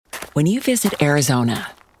When you visit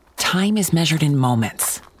Arizona, time is measured in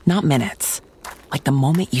moments, not minutes. Like the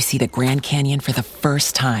moment you see the Grand Canyon for the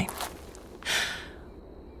first time.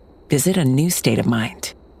 Visit a new state of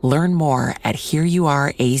mind. Learn more at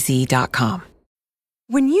hereyouareaz.com.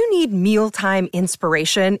 When you need mealtime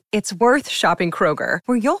inspiration, it's worth shopping Kroger,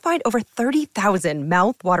 where you'll find over 30,000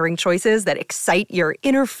 mouth-watering choices that excite your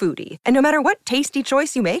inner foodie. And no matter what tasty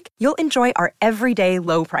choice you make, you'll enjoy our everyday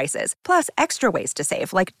low prices, plus extra ways to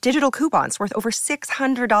save, like digital coupons worth over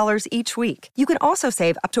 $600 each week. You can also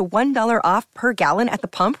save up to $1 off per gallon at the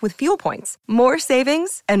pump with fuel points. More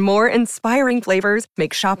savings and more inspiring flavors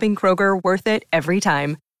make shopping Kroger worth it every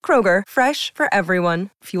time. Kroger, fresh for everyone.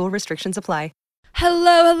 Fuel restrictions apply.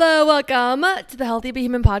 Hello, welcome to the Healthy But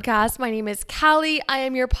Human podcast. My name is Callie. I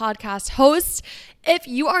am your podcast host. If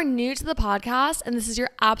you are new to the podcast and this is your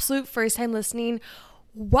absolute first time listening,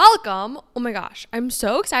 welcome. Oh my gosh, I'm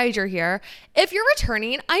so excited you're here. If you're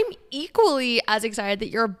returning, I'm equally as excited that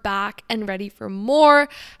you're back and ready for more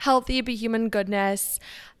Healthy But Human goodness.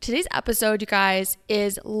 Today's episode, you guys,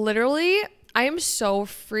 is literally, I am so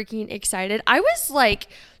freaking excited. I was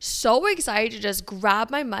so excited to just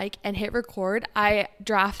grab my mic and hit record. I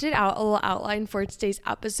drafted out a little outline for today's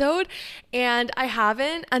episode, and I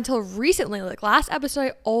haven't until recently. Last episode,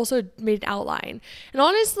 I also made an outline. And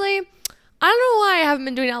honestly, I don't know why I haven't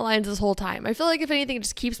been doing outlines this whole time. I feel like if anything, it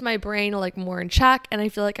just keeps my brain more in check, and I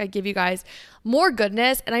feel like I give you guys more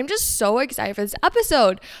goodness, and I'm just so excited for this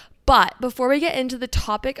episode. But before we get into the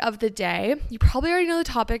topic of the day, you probably already know the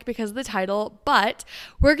topic because of the title, but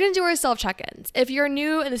we're going to do our self-check-ins. If you're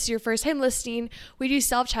new and this is your first time listening, we do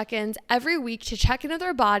self-check-ins every week to check in with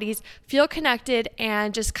our bodies, feel connected,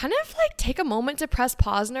 and just kind of take a moment to press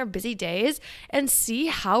pause in our busy days and see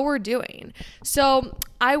how we're doing. So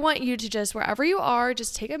I want you to just, wherever you are,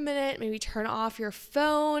 just take a minute, maybe turn off your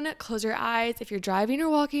phone, close your eyes. If you're driving or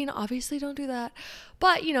walking, obviously don't do that.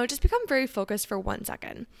 But, just become very focused for 1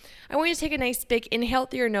 second. I want you to take a nice big inhale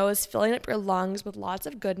through your nose, filling up your lungs with lots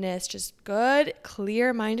of goodness, just good,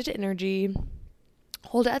 clear-minded energy.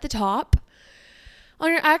 Hold it at the top. On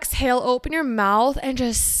your exhale, open your mouth and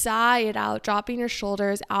just sigh it out, dropping your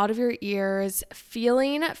shoulders out of your ears,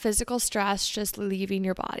 feeling physical stress just leaving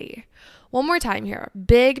your body. One more time here.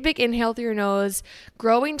 Big inhale through your nose,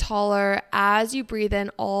 growing taller as you breathe in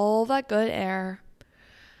all that good air.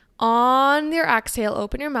 On your exhale,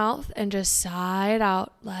 open your mouth and just sigh it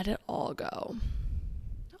out. Let it all go.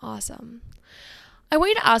 Awesome. I want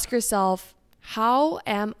you to ask yourself, how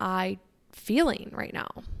am I feeling right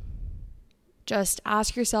now? Just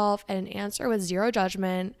ask yourself and answer with zero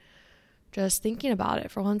judgment, just thinking about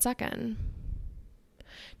it for 1 second.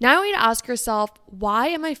 Now I want you to ask yourself, why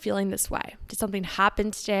am I feeling this way? Did something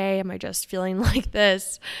happen today? Am I just feeling like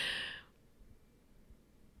this?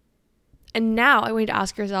 And now I want you to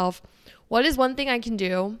ask yourself, what is one thing I can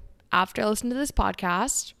do after I listen to this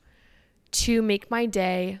podcast to make my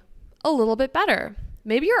day a little bit better?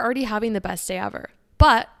 Maybe you're already having the best day ever,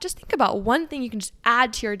 but just think about one thing you can just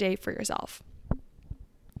add to your day for yourself.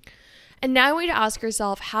 And now I want you to ask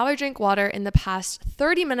yourself, how I drank water in the past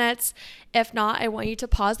 30 minutes. If not, I want you to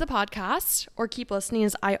pause the podcast or keep listening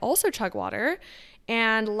as I also chug water.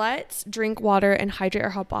 And let's drink water and hydrate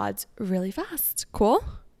our hot pods really fast. Cool?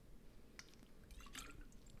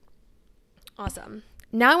 Awesome.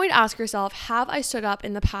 Now I want you to ask yourself, have I stood up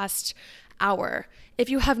in the past hour? If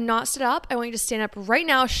you have not stood up, I want you to stand up right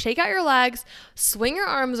now, shake out your legs, swing your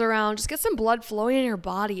arms around, just get some blood flowing in your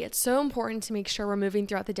body. It's so important to make sure we're moving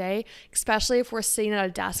throughout the day, especially if we're sitting at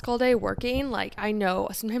a desk all day working. I know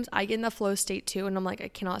sometimes I get in the flow state too, and I'm I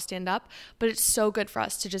cannot stand up, but it's so good for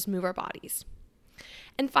us to just move our bodies.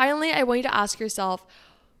 And finally, I want you to ask yourself,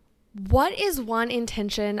 what is one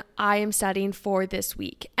intention I am setting for this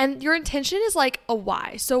week? And your intention is a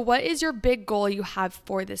why. So what is your big goal you have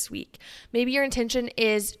for this week? Maybe your intention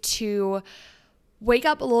is to wake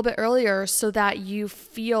up a little bit earlier so that you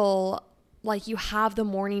feel like you have the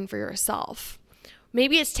morning for yourself.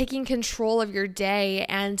 Maybe it's taking control of your day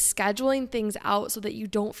and scheduling things out so that you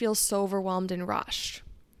don't feel so overwhelmed and rushed.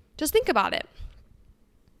 Just think about it.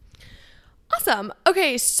 Awesome.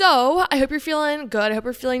 Okay, so I hope you're feeling good. I hope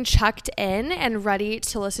you're feeling checked in and ready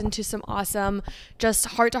to listen to some awesome, just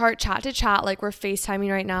heart-to-heart, chat-to-chat like we're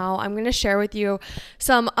FaceTiming right now. I'm going to share with you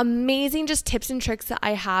some amazing just tips and tricks that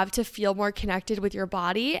I have to feel more connected with your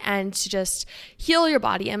body and to just heal your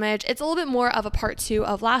body image. It's a little bit more of a part 2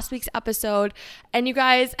 of last week's episode. And you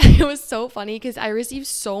guys, it was so funny because I received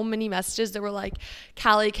so many messages that were like,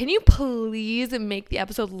 Callie, can you please make the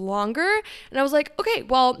episode longer? And I was like, okay,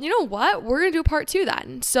 well, you know what? We're going to do part 2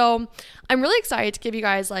 then. So I'm really excited to give you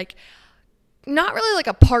guys not really like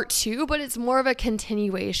a part 2, but it's more of a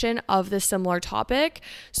continuation of this similar topic.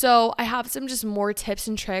 So I have some just more tips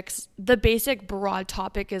and tricks. The basic broad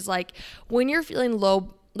topic is like when you're feeling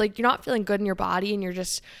low, like you're not feeling good in your body and you're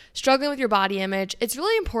just struggling with your body image, it's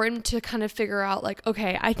really important to kind of figure out like,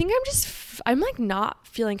 okay, I think I'm like not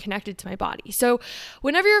feeling connected to my body. So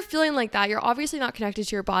whenever you're feeling like that, you're obviously not connected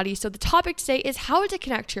to your body. So the topic today is how to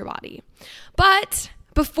connect to your body. But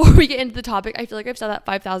before we get into the topic, I feel like I've said that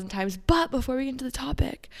 5,000 times, but before we get into the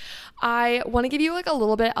topic, I want to give you like a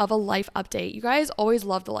little bit of a life update. You guys always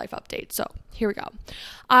love the life update. So here we go.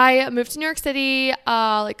 I moved to New York City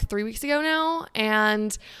like 3 weeks ago now,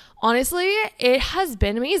 and honestly, it has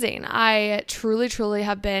been amazing. I truly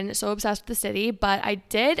have been so obsessed with the city, but I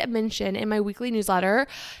did mention in my weekly newsletter,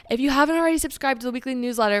 if you haven't already subscribed to the weekly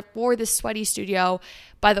newsletter for the Sweaty Studio,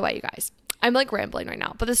 by the way, you guys, I'm like rambling right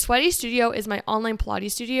now, but the Sweaty Studio is my online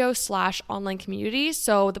Pilates studio / online community.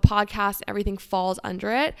 So the podcast, everything falls under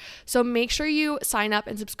it. So make sure you sign up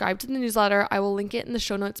and subscribe to the newsletter. I will link it in the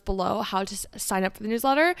show notes below how to sign up for the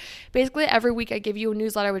newsletter. Basically, every week I give you a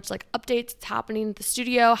newsletter, which like updates what's happening at the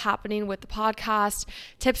studio, happening with the podcast,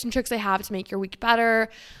 tips and tricks I have to make your week better.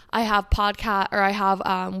 I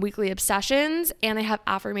have weekly obsessions, and I have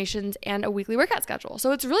affirmations and a weekly workout schedule.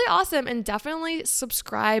 So it's really awesome, and definitely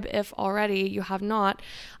subscribe if already you have not.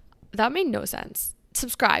 That made no sense.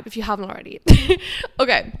 Subscribe if you haven't already.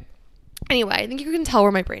 Okay. Anyway, I think you can tell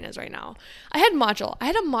where my brain is right now. I had a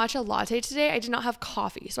matcha latte today. I did not have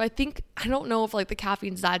coffee. So I don't know if like the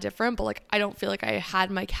caffeine's that different, but like I don't feel like I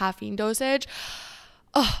had my caffeine dosage.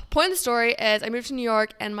 Point of the story is I moved to New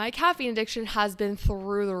York and my caffeine addiction has been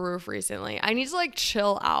through the roof recently. I need to like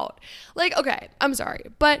chill out. Like, okay, I'm sorry,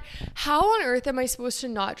 but how on earth am I supposed to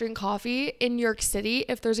not drink coffee in New York City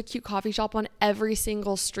if there's a cute coffee shop on every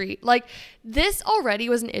single street? Like, this already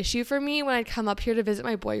was an issue for me when I'd come up here to visit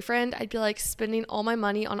my boyfriend. I'd be like spending all my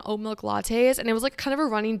money on oat milk lattes, and it was like kind of a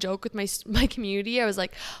running joke with my community. I was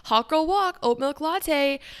like, hot girl walk, oat milk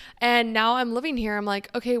latte. And now I'm living here. I'm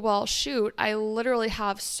like, okay, well, shoot, I literally have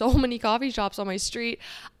so many coffee shops on my street.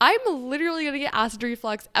 I'm literally going to get acid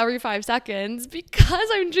reflux every 5 seconds because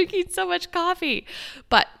I'm drinking so much coffee.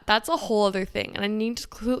 But that's a whole other thing. And I need to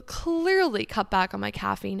clearly cut back on my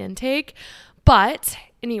caffeine intake. But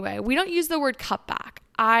anyway, we don't use the word cut back.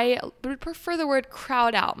 I would prefer the word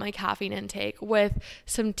crowd out my caffeine intake with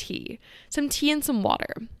some tea and some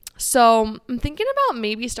water. So I'm thinking about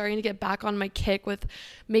maybe starting to get back on my kick with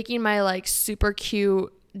making my like super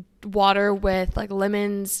cute water with like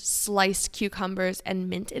lemons, sliced cucumbers, and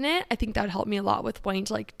mint in it. I think that would help me a lot with wanting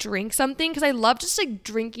to like drink something, because I love just like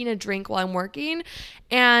drinking a drink while I'm working.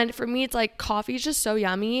 And for me, it's like coffee is just so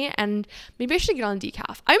yummy, and maybe I should get on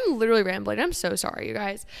decaf. I'm literally rambling. I'm so sorry, you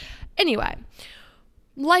guys. Anyway,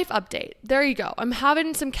 life update. There you go. I'm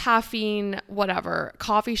having some caffeine, whatever,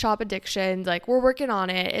 coffee shop addiction. Like, we're working on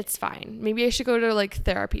it. It's fine. Maybe I should go to like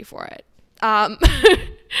therapy for it.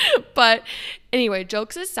 But anyway,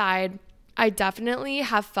 jokes aside, I definitely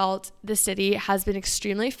have felt the city has been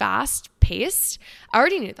extremely fast paced. I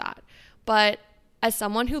already knew that. But as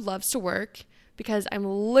someone who loves to work, because I'm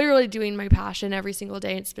literally doing my passion every single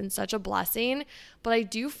day, it's been such a blessing. But I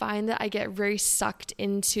do find that I get very sucked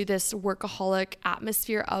into this workaholic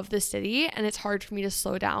atmosphere of the city, and it's hard for me to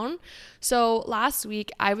slow down. So last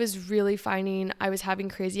week, I was really finding I was having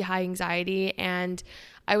crazy high anxiety, and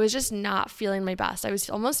I was just not feeling my best. I was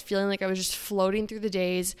almost feeling like I was just floating through the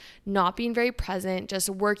days, not being very present, just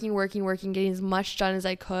working, getting as much done as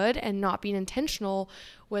I could, and not being intentional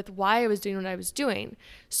with why I was doing what I was doing.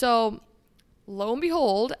 So lo and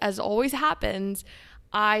behold, as always happens,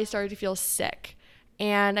 I started to feel sick.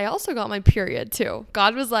 And I also got my period too.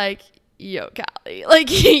 God was like, yo, Callie, like,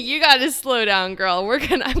 you got to slow down, girl.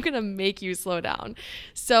 I'm going to make you slow down.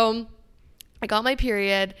 So I got my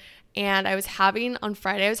period, and on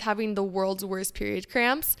Friday, I was having the world's worst period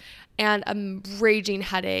cramps and a raging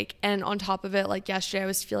headache. And on top of it, like yesterday, I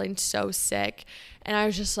was feeling so sick. And I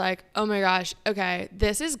was just like, oh my gosh, okay,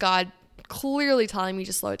 this is God clearly telling me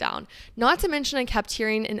to slow down. Not to mention, I kept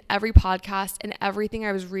hearing in every podcast and everything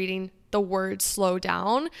I was reading the word slow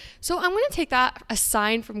down. So I'm going to take that a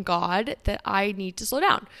sign from God that I need to slow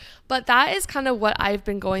down. But that is kind of what I've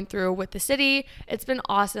been going through with the city. It's been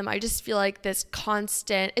awesome. I just feel like this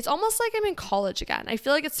constant, it's almost like I'm in college again. I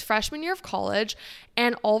feel like it's freshman year of college,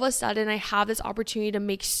 and all of a sudden I have this opportunity to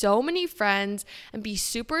make so many friends and be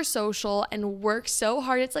super social and work so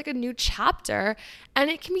hard. It's like a new chapter, and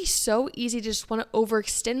it can be so easy to just want to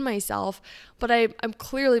overextend myself. But I'm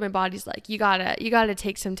clearly, my body's like, you gotta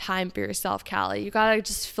take some time for yourself, Callie. You gotta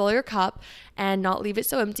just fill your cup and not leave it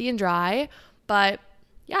so empty and dry. But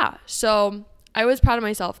yeah, so I was proud of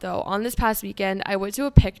myself though. On this past weekend, I went to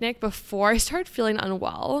a picnic before I started feeling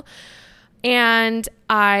unwell. And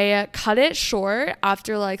I cut it short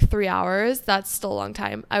after like 3 hours. That's still a long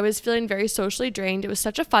time. I was feeling very socially drained. It was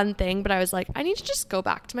such a fun thing, but I was like, I need to just go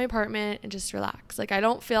back to my apartment and just relax. Like,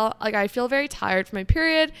 I feel very tired from my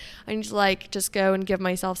period. I need to like just go and give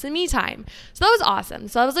myself some me time. So that was awesome.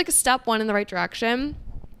 So that was like a step one in the right direction.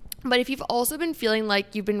 But if you've also been feeling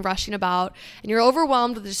like you've been rushing about and you're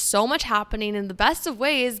overwhelmed with just so much happening in the best of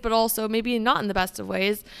ways, but also maybe not in the best of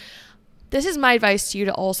ways, this is my advice to you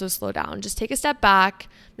to also slow down. Just take a step back,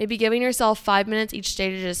 maybe giving yourself 5 minutes each day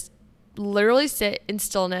to just literally sit in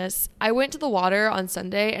stillness. I went to the water on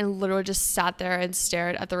Sunday and literally just sat there and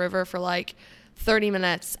stared at the river for like 30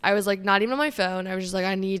 minutes. I was like not even on my phone. I was just like,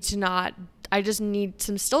 I just need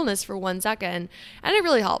some stillness for 1 second. And it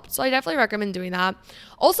really helped. So I definitely recommend doing that.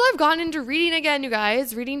 Also, I've gotten into reading again, you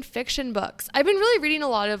guys, reading fiction books. I've been really reading a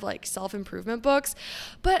lot of like self-improvement books,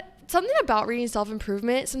 but something about reading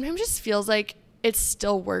self-improvement sometimes just feels like it's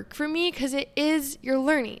still work for me because you're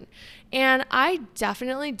learning. And I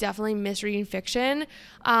definitely miss reading fiction.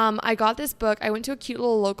 I got this book. I went to a cute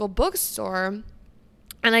little local bookstore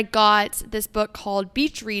and I got this book called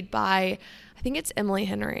Beach Read by, I think it's Emily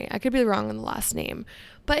Henry. I could be wrong on the last name,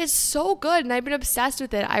 but it's so good and I've been obsessed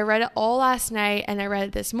with it. I read it all last night and I read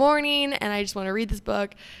it this morning and I just want to read this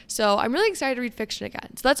book. So I'm really excited to read fiction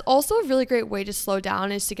again. So that's also a really great way to slow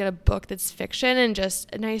down, is to get a book that's fiction and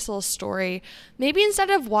just a nice little story. Maybe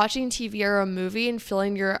instead of watching TV or a movie and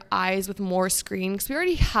filling your eyes with more screen, because we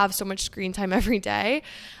already have so much screen time every day,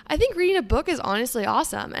 I think reading a book is honestly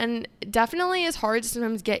awesome, and definitely is hard to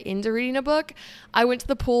sometimes get into reading a book. I went to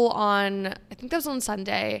the pool on, I think that was on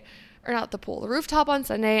Sunday, or not the pool, the rooftop on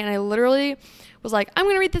Sunday, and I literally was like, I'm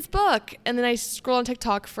going to read this book. And then I scrolled on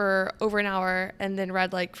TikTok for over an hour and then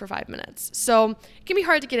read like for 5 minutes. So it can be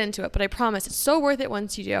hard to get into it, but I promise it's so worth it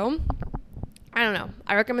once you do. I don't know.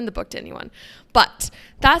 I recommend the book to anyone. But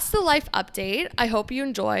that's the life update. I hope you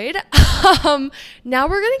enjoyed. Now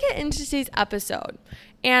we're going to get into today's episode.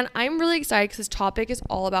 And I'm really excited because this topic is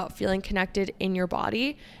all about feeling connected in your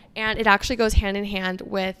body. And it actually goes hand in hand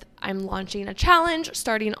with, I'm launching a challenge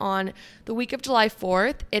starting on the week of July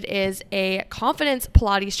 4th. It is a confidence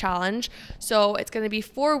Pilates challenge. So it's going to be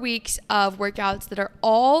 4 weeks of workouts that are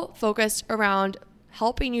all focused around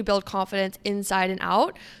helping you build confidence inside and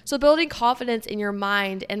out. So building confidence in your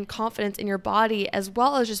mind and confidence in your body, as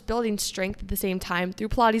well as just building strength at the same time through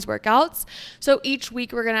Pilates workouts. So each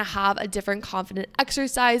week we're going to have a different confident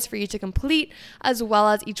exercise for you to complete, as well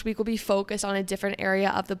as each week will be focused on a different area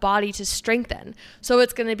of the body to strengthen. So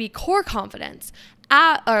it's going to be core confidence,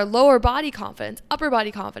 or lower body confidence, upper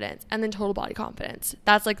body confidence, and then total body confidence.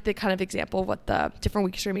 That's like the kind of example of what the different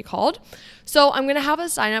weeks are going to be called. So I'm going to have a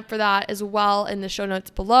sign up for that as well in the show notes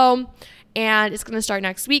below. And it's going to start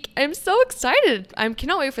next week. I'm so excited. I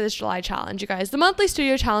cannot wait for this July challenge, you guys. The monthly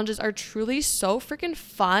studio challenges are truly so freaking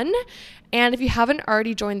fun. And if you haven't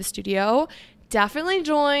already joined the studio, definitely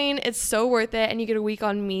join. It's so worth it. And you get a week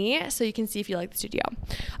on me so you can see if you like the studio.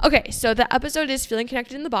 Okay, so the episode is feeling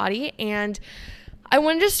connected in the body. And I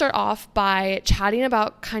wanted to start off by chatting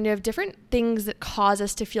about kind of different things that cause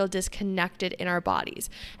us to feel disconnected in our bodies.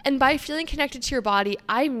 And by feeling connected to your body,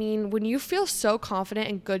 I mean when you feel so confident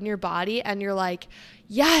and good in your body and you're like,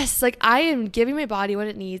 yes, like I am giving my body what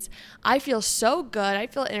it needs. I feel so good. I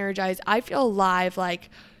feel energized. I feel alive. Like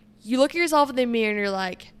you look at yourself in the mirror and you're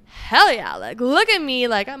like, hell yeah, like look at me,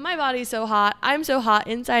 like my body's so hot. I'm so hot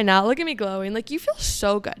inside and out. Look at me glowing. Like you feel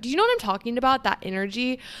so good. Do you know what I'm talking about? That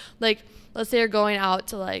energy, like let's say you're going out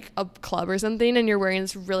to like a club or something and you're wearing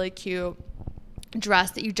this really cute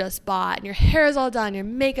dress that you just bought and your hair is all done, your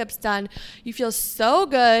makeup's done, you feel so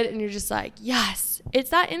good and you're just like, yes, it's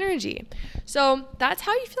that energy. So that's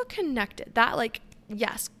how you feel connected. That like,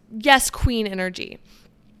 yes, queen energy.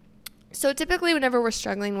 So typically whenever we're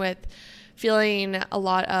struggling with feeling a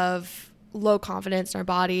lot of low confidence in our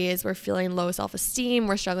bodies, we're feeling low self-esteem,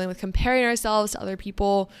 we're struggling with comparing ourselves to other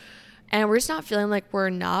people, and we're just not feeling like we're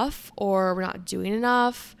enough or we're not doing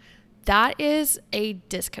enough, that is a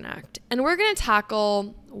disconnect. And we're going to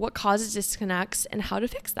tackle what causes disconnects and how to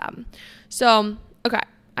fix them. So, okay,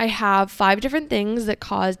 I have 5 different things that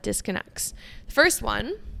cause disconnects. The first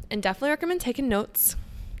one, and definitely recommend taking notes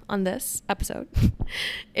on this episode,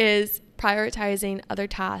 is prioritizing other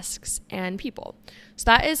tasks and people. So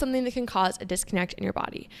that is something that can cause a disconnect in your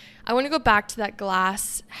body. I want to go back to that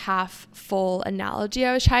glass half full analogy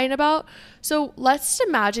I was chatting about. So let's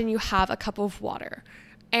imagine you have a cup of water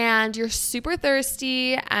and you're super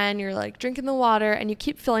thirsty and you're like drinking the water and you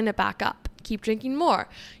keep filling it back up, keep drinking more.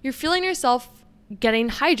 You're feeling yourself getting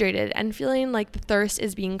hydrated and feeling like the thirst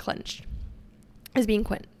is being quenched. is being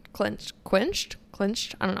quenched.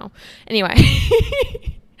 I don't know. Anyway,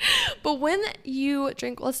 but when you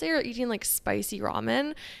drink, let's say you're eating like spicy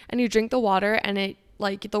ramen and you drink the water and it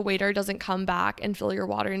like the waiter doesn't come back and fill your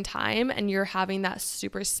water in time, and you're having that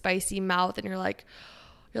super spicy mouth and you're like,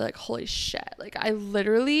 holy shit, like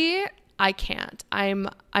I can't, I'm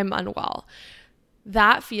unwell.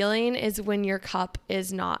 That feeling is when your cup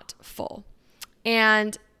is not full.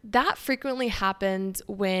 And that frequently happens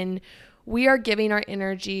when we are giving our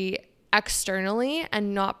energy externally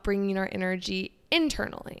and not bringing our energy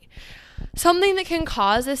internally. Something that can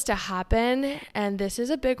cause this to happen, and this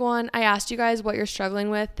is a big one. I asked you guys what you're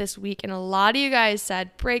struggling with this week, and a lot of you guys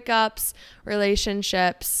said breakups,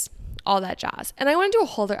 relationships, all that jazz. And I want to do a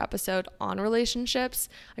whole other episode on relationships.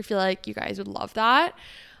 I feel like you guys would love that.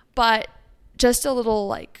 But just a little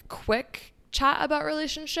like quick chat about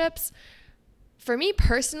relationships. For me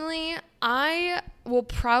personally, I will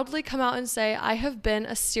proudly come out and say I have been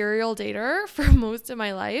a serial dater for most of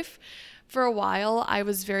my life. For a while, I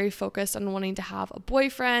was very focused on wanting to have a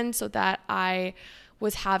boyfriend so that I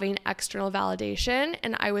was having external validation,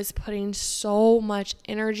 and I was putting so much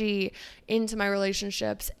energy into my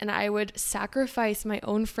relationships, and I would sacrifice my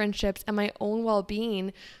own friendships and my own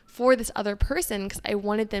well-being for this other person because I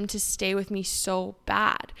wanted them to stay with me so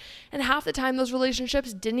bad. And half the time those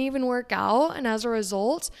relationships didn't even work out, and as a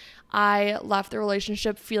result, I left the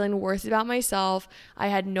relationship feeling worse about myself. I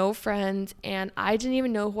had no friends, and I didn't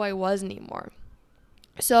even know who I was anymore.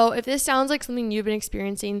 So if this sounds like something you've been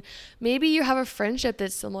experiencing, maybe you have a friendship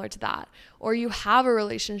that's similar to that, or you have a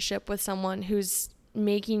relationship with someone who's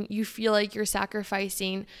making you feel like you're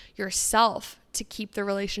sacrificing yourself to keep the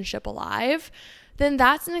relationship alive, then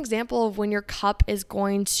that's an example of when your cup is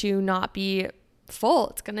going to not be full.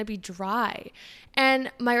 It's going to be dry.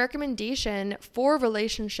 And my recommendation for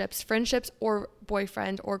relationships, friendships, or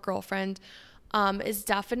boyfriend or girlfriend is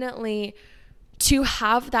definitely to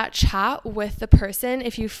have that chat with the person.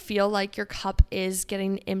 If you feel like your cup is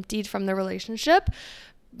getting emptied from the relationship,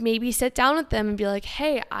 maybe sit down with them and be like,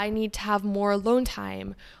 hey, I need to have more alone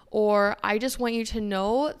time, or I just want you to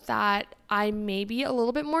know that I may be a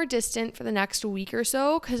little bit more distant for the next week or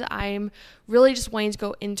so because I'm really just wanting to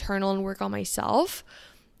go internal and work on myself.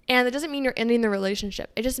 And that doesn't mean you're ending the relationship.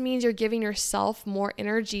 It just means you're giving yourself more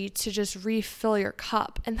energy to just refill your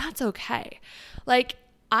cup, and that's okay. Like,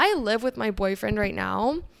 I live with my boyfriend right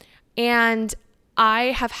now, and I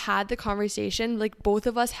have had the conversation, like both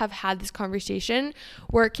of us have had this conversation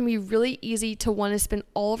where it can be really easy to want to spend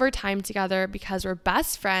all of our time together because we're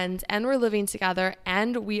best friends and we're living together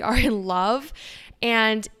and we are in love.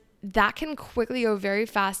 And that can quickly go very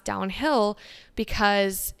fast downhill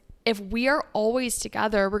because if we are always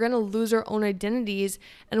together, we're going to lose our own identities,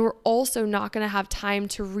 and we're also not going to have time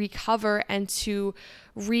to recover and to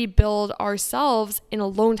rebuild ourselves in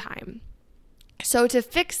alone time. So to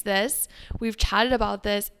fix this, we've chatted about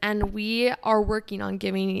this, and we are working on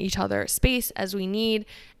giving each other space as we need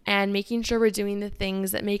and making sure we're doing the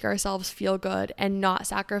things that make ourselves feel good and not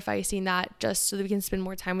sacrificing that just so that we can spend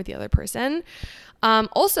more time with the other person.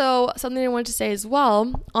 Also, something I wanted to say as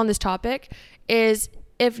well on this topic is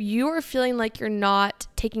if you are feeling like you're not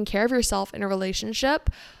taking care of yourself in a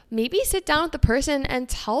relationship, maybe sit down with the person and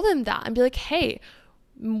tell them that and be like, hey,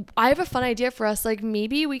 I have a fun idea for us. Like,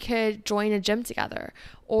 maybe we could join a gym together,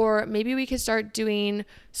 or maybe we could start doing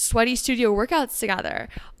sweaty studio workouts together,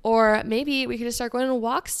 or maybe we could just start going on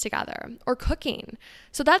walks together or cooking.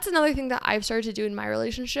 So that's another thing that I've started to do in my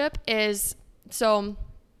relationship is, so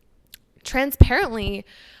transparently,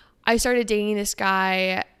 I started dating this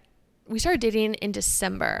guy. We started dating in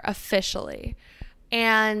December officially.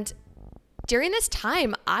 And during this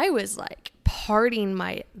time, I was like partying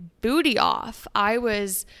my booty off. I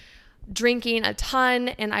was drinking a ton,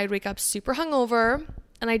 and I'd wake up super hungover,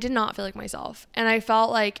 and I did not feel like myself. And I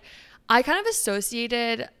felt like I kind of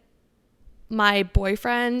associated my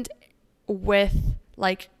boyfriend with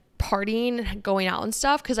like partying and going out and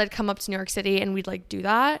stuff because I'd come up to New York City and we'd like do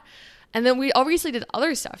that. And then we obviously did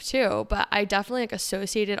other stuff too, but I definitely like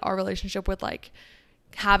associated our relationship with like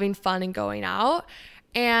having fun and going out.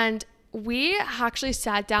 And we actually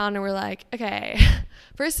sat down and were like, okay,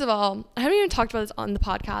 first of all, I haven't even talked about this on the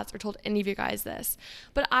podcast or told any of you guys this,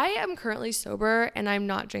 but I am currently sober and I'm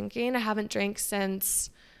not drinking. I haven't drank since,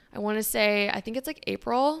 I want to say, I think it's like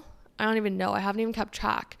April. I don't even know. I haven't even kept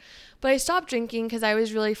track. But I stopped drinking because I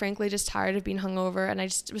was really, frankly, just tired of being hungover, and I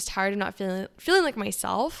just was tired of not feeling like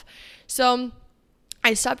myself. So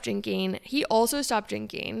I stopped drinking. He also stopped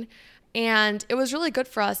drinking, and it was really good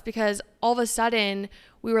for us because all of a sudden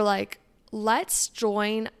we were like, let's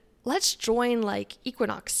join like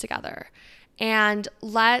Equinox together. and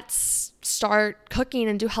let's start cooking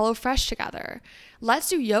and do HelloFresh together. Let's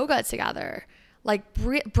do yoga together, like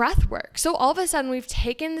breath work. So all of a sudden we've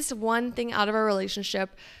taken this one thing out of our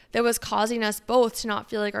relationship that was causing us both to not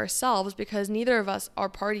feel like ourselves, because neither of us are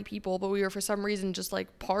party people, but we were for some reason just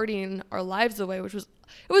like partying our lives away, it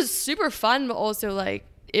was super fun, but also like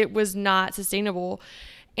it was not sustainable.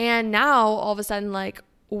 And now all of a sudden, like,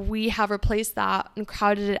 we have replaced that and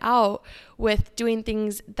crowded it out with doing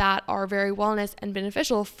things that are very wellness and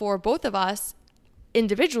beneficial for both of us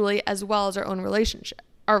individually, as well as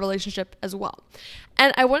our relationship as well.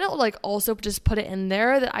 And I want to like also just put it in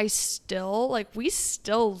there that we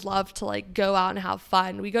still love to like go out and have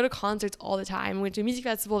fun. We go to concerts all the time. We do a music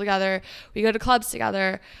festival together. We go to clubs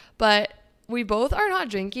together, but we both are not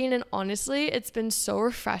drinking. And honestly, it's been so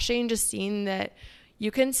refreshing just seeing that you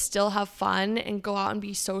can still have fun and go out and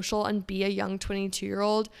be social and be a young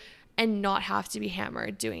 22-year-old and not have to be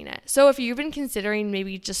hammered doing it. So if you've been considering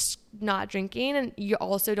maybe just not drinking and you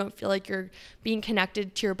also don't feel like you're being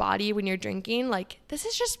connected to your body when you're drinking, like, this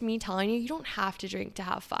is just me telling you, you don't have to drink to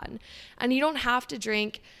have fun. And you don't have to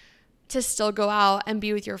drink to still go out and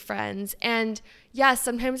be with your friends. And yes,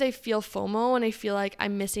 sometimes I feel FOMO and I feel like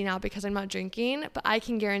I'm missing out because I'm not drinking, but I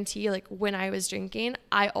can guarantee, like, when I was drinking,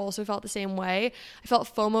 I also felt the same way. I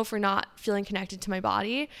felt FOMO for not feeling connected to my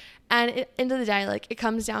body. And at the end of the day, like, it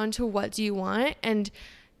comes down to what do you want, and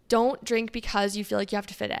don't drink because you feel like you have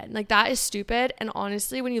to fit in. Like, that is stupid. And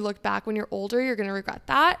honestly, when you look back when you're older, you're going to regret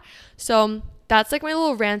that. So that's like my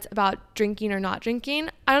little rant about drinking or not drinking.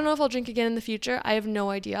 I don't know if I'll drink again in the future. I have no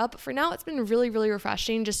idea. But for now, it's been really, really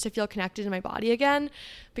refreshing just to feel connected to my body again,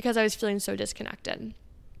 because I was feeling so disconnected.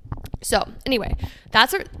 So anyway,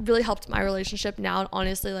 that's what really helped my relationship now. And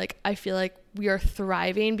honestly, like, I feel like we are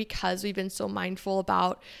thriving because we've been so mindful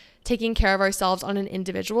about taking care of ourselves on an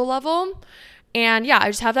individual level. And yeah, I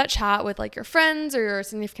just have that chat with like your friends or your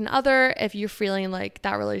significant other if you're feeling like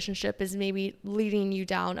that relationship is maybe leading you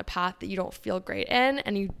down a path that you don't feel great in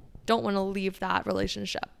and you don't want to leave that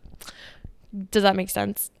relationship. Does that make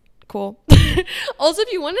sense? Cool. Also,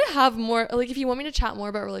 if you want to have more, like, if you want me to chat more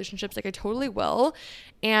about relationships, like, I totally will.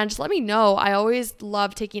 And just let me know. I always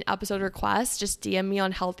love taking episode requests. Just DM me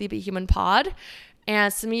on Healthy But Human Pod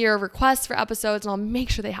and send me your requests for episodes, and I'll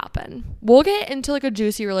make sure they happen. We'll get into like a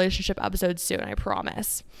juicy relationship episode soon, I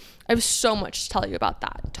promise. I have so much to tell you about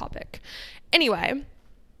that topic. Anyway,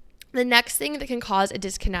 the next thing that can cause a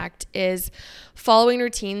disconnect is following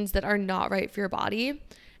routines that are not right for your body.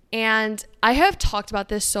 And I have talked about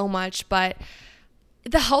this so much, but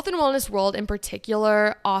the health and wellness world in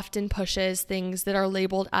particular often pushes things that are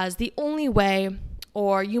labeled as the only way,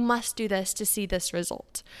 or you must do this to see this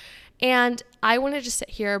result. And I want to just sit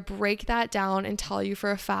here, break that down, and tell you for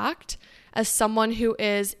a fact, as someone who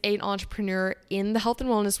is an entrepreneur in the health and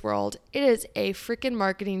wellness world, it is a freaking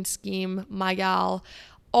marketing scheme, my gal.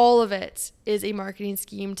 All of it is a marketing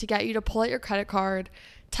scheme to get you to pull out your credit card,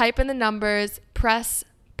 type in the numbers, press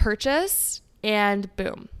purchase, and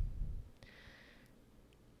boom.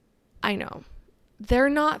 I know. They're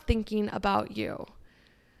not thinking about you.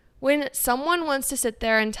 When someone wants to sit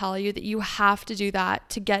there and tell you that you have to do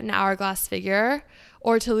that to get an hourglass figure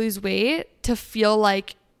or to lose weight, to feel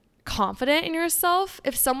like confident in yourself,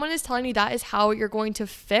 if someone is telling you that is how you're going to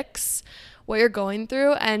fix what you're going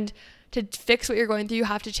through, and to fix what you're going through, you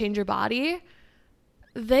have to change your body,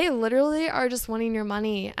 they literally are just wanting your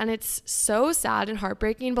money. And it's so sad and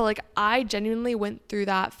heartbreaking, but like, I genuinely went through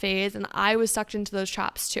that phase and I was sucked into those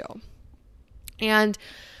traps too. And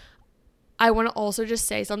I want to also just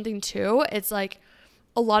say something too. It's like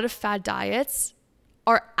a lot of fad diets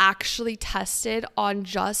are actually tested on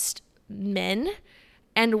just men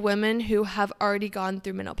and women who have already gone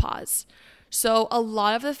through menopause. So a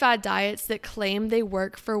lot of the fad diets that claim they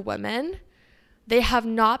work for women, they have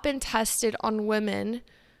not been tested on women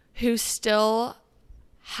who still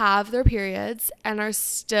have their periods and are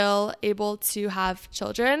still able to have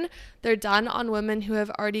children. They're done on women who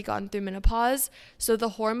have already gone through menopause. So the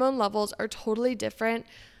hormone levels are totally different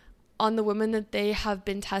on the women that they have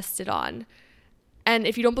been tested on. And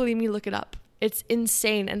if you don't believe me, look it up. It's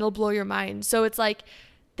insane and it'll blow your mind. So it's like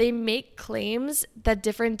they make claims that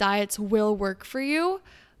different diets will work for you,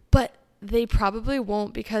 but they probably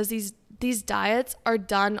won't, because these diets are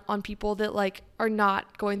done on people that like are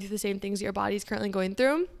not going through the same things your body's currently going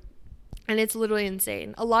through. And it's literally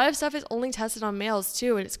insane. A lot of stuff is only tested on males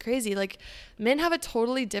too. And it's crazy. Like, men have a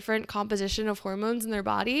totally different composition of hormones in their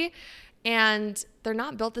body. And they're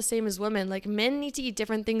not built the same as women. Like men need to eat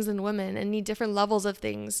different things than women and need different levels of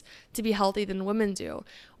things to be healthy than women do.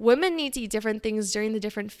 Women need to eat different things during the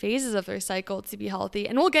different phases of their cycle to be healthy.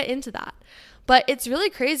 And we'll get into that. But it's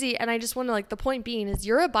really crazy. And I just want to, like, the point being is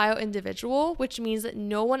you're a bio individual, which means that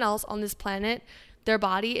no one else on this planet, their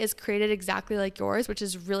body is created exactly like yours, which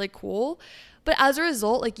is really cool. But as a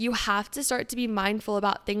result, like, you have to start to be mindful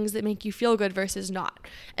about things that make you feel good versus not.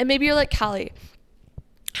 And maybe you're like, Callie,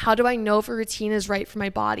 how do I know if a routine is right for my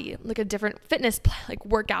body? Like a different fitness like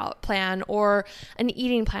workout plan or an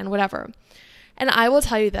eating plan, whatever. And I will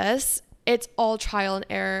tell you this, it's all trial and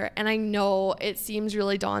error. And I know it seems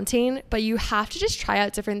really daunting, but you have to just try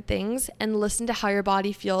out different things and listen to how your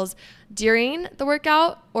body feels during the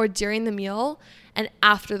workout or during the meal and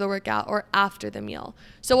after the workout or after the meal.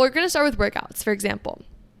 So we're going to start with workouts, for example.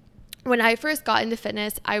 When I first got into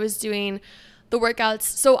fitness, I was doing the workouts.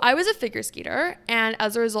 So I was a figure skater, and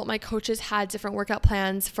as a result, my coaches had different workout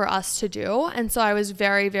plans for us to do. And so I was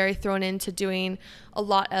very, very thrown into doing a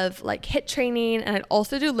lot of like HIIT training, and I'd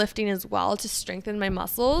also do lifting as well to strengthen my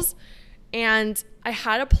muscles. And I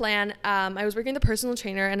had a plan. I was working with a personal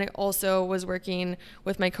trainer, and I also was working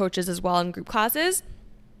with my coaches as well in group classes.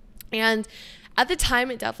 And at the time,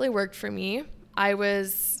 it definitely worked for me. I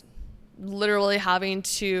was literally having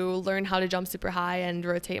to learn how to jump super high and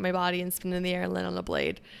rotate my body and spin in the air and land on a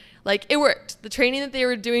blade. Like, it worked. The training that they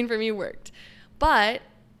were doing for me worked. But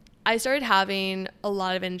I started having a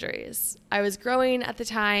lot of injuries. I was growing at the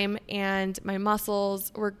time, and my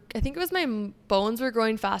muscles were, I think it was my bones were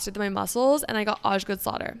growing faster than my muscles, and I got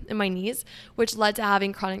Osgood-Slaughter in my knees, which led to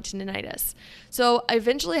having chronic tendinitis. So I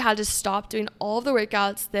eventually had to stop doing all of the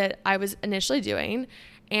workouts that I was initially doing,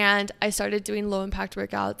 and I started doing low impact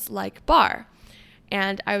workouts like bar,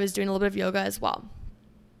 and I was doing a little bit of yoga as well.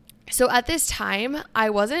 So at this time, I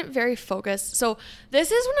wasn't very focused. So this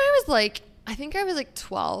is when I was like, I think I was like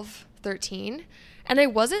 12, 13, and I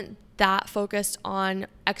wasn't that focused on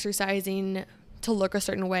exercising to look a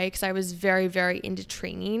certain way because I was very, very into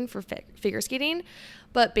training for figure skating.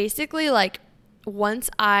 But basically, like, once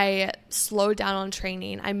I slowed down on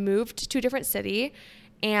training, I moved to a different city,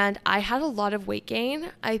 and I had a lot of weight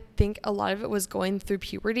gain. I think a lot of it was going through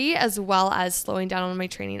puberty as well as slowing down on my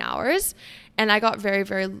training hours. And I got very,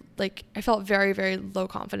 very, like, I felt very, very low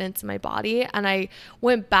confidence in my body. And I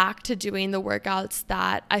went back to doing the workouts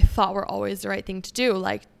that I thought were always the right thing to do,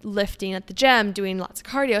 like lifting at the gym, doing lots of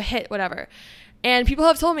cardio, HIIT, whatever. And people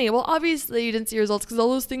have told me, well, obviously you didn't see results because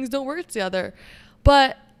all those things don't work together.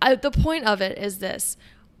 But the point of it is this.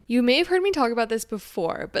 You may have heard me talk about this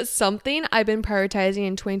before, but something I've been prioritizing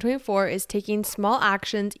in 2024 is taking small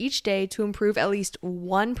actions each day to improve at least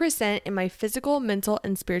 1% in my physical, mental,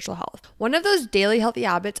 and spiritual health. One of those daily healthy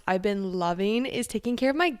habits I've been loving is taking care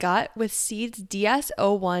of my gut with Seed's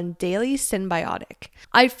DS-01 Daily Symbiotic.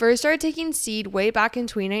 I first started taking Seed way back in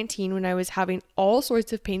 2019 when I was having all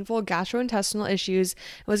sorts of painful gastrointestinal issues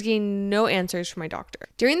and was getting no answers from my doctor.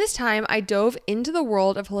 During this time, I dove into the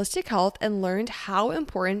world of holistic health and learned how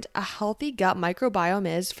important a healthy gut microbiome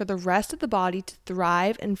is for the rest of the body to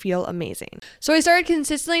thrive and feel amazing. So I started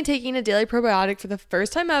consistently taking a daily probiotic for the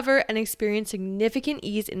first time ever and experienced significant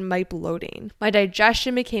ease in my bloating. My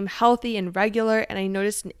digestion became healthy and regular, and I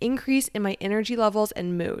noticed an increase in my energy levels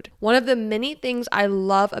and mood. One of the many things I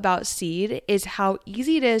love about Seed is how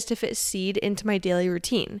easy it is to fit Seed into my daily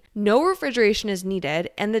routine. No refrigeration is needed,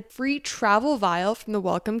 and the free travel vial from the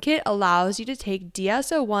welcome kit allows you to take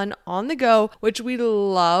DS-01 on the go, which we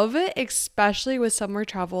love, especially with summer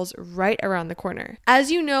travels right around the corner.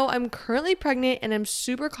 As you know, I'm currently pregnant and I'm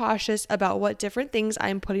super cautious about what different things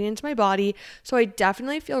I'm putting into my body, so I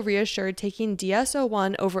definitely feel reassured taking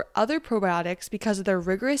DS-01 over other probiotics because of their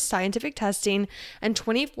rigorous scientific testing and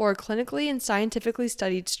 24 clinically and scientifically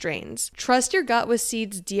studied strains. Trust your gut with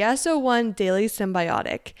Seed's DS-01 Daily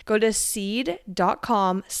Symbiotic. Go to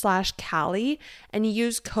seed.com/Callie and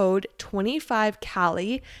use code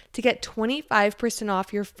 25Callie to get 25%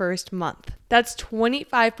 off your first month. That's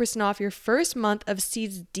 25% off your first month of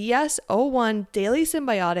Seed's DS-01 Daily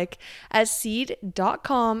Symbiotic at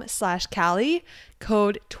seed.com/Callie,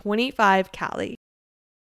 code 25Callie.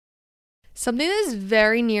 Something that is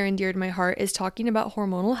very near and dear to my heart is talking about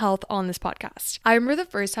hormonal health on this podcast. I remember the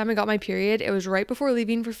first time I got my period, it was right before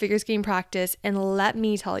leaving for figure skating practice, and let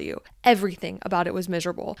me tell you, Everything about it was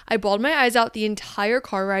miserable. I bawled my eyes out the entire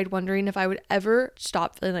car ride, wondering if I would ever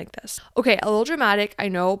stop feeling like this. Okay, a little dramatic, I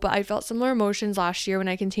know, but I felt similar emotions last year when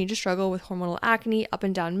I continued to struggle with hormonal acne, up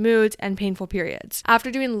and down moods, and painful periods. After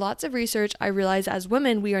doing lots of research, I realized as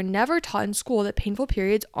women, we are never taught in school that painful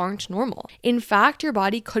periods aren't normal. In fact, your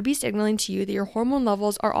body could be signaling to you that your hormone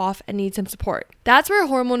levels are off and need some support. That's where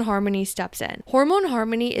Hormone Harmony steps in. Hormone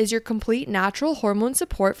Harmony is your complete natural hormone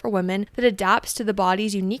support for women that adapts to the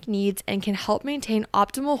body's unique needs and can help maintain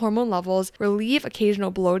optimal hormone levels, relieve occasional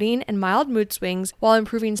bloating and mild mood swings while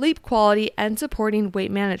improving sleep quality and supporting weight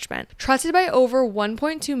management. Trusted by over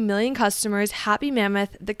 1.2 million customers, Happy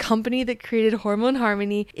Mammoth, the company that created Hormone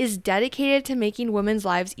Harmony, is dedicated to making women's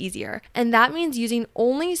lives easier. And that means using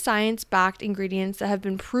only science-backed ingredients that have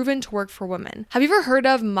been proven to work for women. Have you ever heard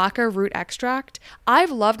of maca root extract?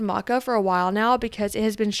 I've loved maca for a while now because it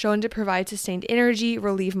has been shown to provide sustained energy,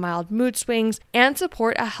 relieve mild mood swings, and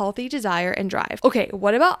support a healthy desire and drive. Okay,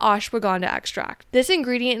 what about ashwagandha extract? This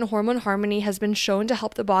ingredient in Hormone Harmony has been shown to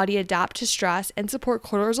help the body adapt to stress and support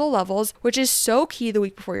cortisol levels, which is so key the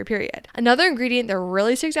week before your period. Another ingredient that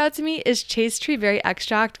really sticks out to me is chaste tree berry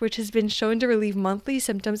extract, which has been shown to relieve monthly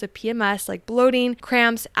symptoms of PMS like bloating,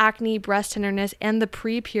 cramps, acne, breast tenderness, and the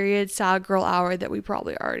pre-period sad girl hour that we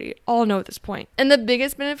probably already all know at this point. And the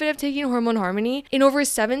biggest benefit of taking Hormone Harmony, in over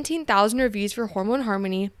 17,000 reviews for Hormone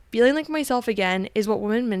Harmony, feeling like myself again is what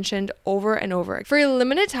women mentioned over and over. For a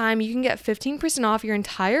limited time, you can get 15% off your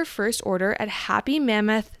entire first order at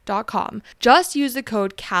happymammoth.com. Just use the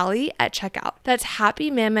code CALLIE at checkout. That's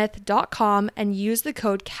happymammoth.com and use the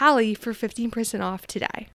code CALLIE for 15% off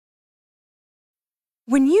today.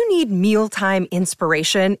 When you need mealtime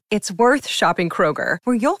inspiration, it's worth shopping Kroger,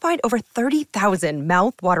 where you'll find over 30,000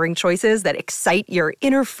 mouth-watering choices that excite your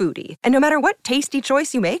inner foodie. And no matter what tasty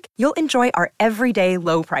choice you make, you'll enjoy our everyday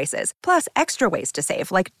low prices, plus extra ways to save,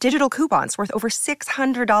 like digital coupons worth over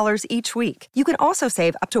 $600 each week. You can also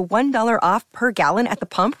save up to $1 off per gallon at the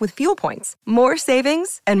pump with fuel points. More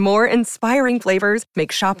savings and more inspiring flavors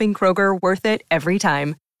make shopping Kroger worth it every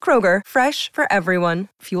time. Kroger, fresh for everyone.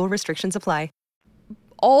 Fuel restrictions apply.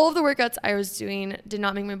 All of the workouts I was doing did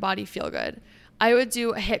not make my body feel good. I would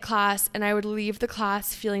do a HIIT class and I would leave the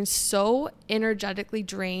class feeling so energetically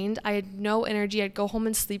drained. I had no energy. I'd go home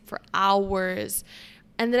and sleep for hours.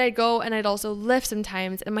 And then I'd go and I'd also lift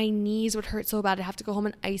sometimes and my knees would hurt so bad. I'd have to go home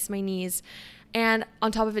and ice my knees. And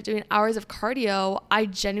on top of it, doing hours of cardio, I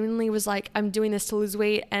genuinely was like, I'm doing this to lose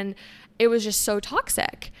weight. And it was just so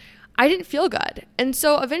toxic. I didn't feel good. And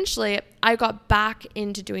so eventually I got back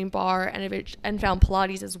into doing bar and found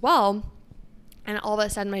Pilates as well. And all of a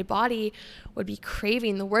sudden my body would be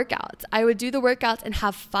craving the workouts. I would do the workouts and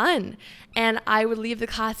have fun. And I would leave the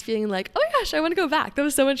class feeling like, oh my gosh, I want to go back. That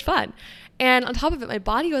was so much fun. And on top of it, my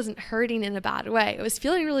body wasn't hurting in a bad way. It was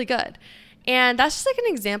feeling really good. And that's just like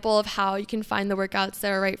an example of how you can find the workouts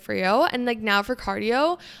that are right for you. And like now for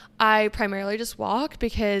cardio, I primarily just walk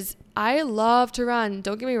because I love to run.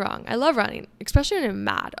 Don't get me wrong. I love running, especially when I'm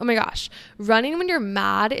mad. Oh my gosh. Running when you're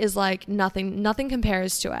mad is like nothing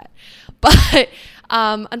compares to it. But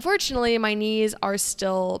unfortunately, my knees are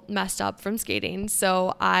still messed up from skating.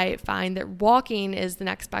 So I find that walking is the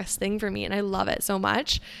next best thing for me. And I love it so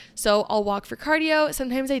much. So I'll walk for cardio.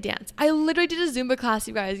 Sometimes I dance. I literally did a Zumba class,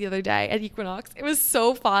 you guys, the other day at Equinox. It was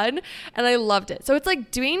so fun. And I loved it. So it's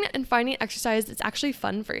like doing and finding exercise that's actually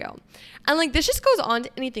fun for you. And like this just goes on to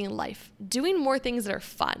anything in life. Doing more things that are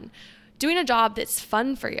fun. Doing a job that's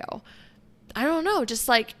fun for you. I don't know, just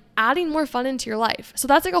like adding more fun into your life. So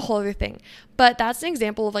that's like a whole other thing. But that's an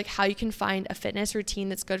example of like how you can find a fitness routine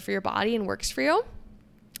that's good for your body and works for you.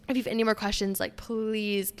 If you have any more questions, like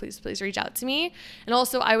please reach out to me. And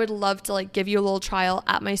also I would love to like give you a little trial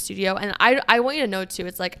at my studio. And I want you to know too,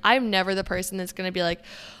 it's like I'm never the person that's going to be like,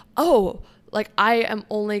 oh, like I am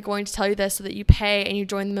only going to tell you this so that you pay and you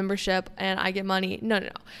join the membership and I get money. No.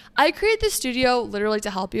 I created this studio literally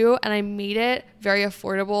to help you, and I made it very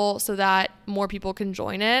affordable so that more people can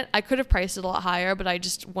join it. I could have priced it a lot higher, but I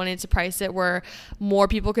just wanted to price it where more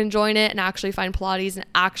people can join it and actually find Pilates and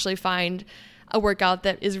actually find a workout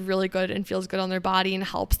that is really good and feels good on their body and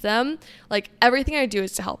helps them. Like everything I do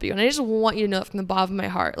is to help you. And I just want you to know it from the bottom of my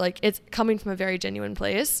heart. Like it's coming from a very genuine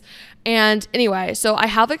place. And anyway, so I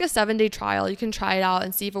have like a 7-day trial. You can try it out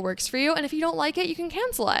and see if it works for you. And if you don't like it, you can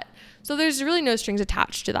cancel it. So there's really no strings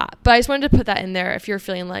attached to that. But I just wanted to put that in there if you're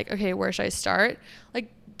feeling like, okay, where should I start?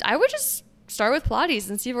 Like I would just start with Pilates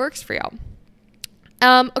and see if it works for you.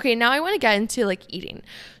 Okay, now I want to get into like eating.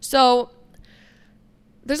 So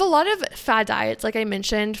there's a lot of fad diets, like I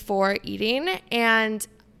mentioned, for eating, and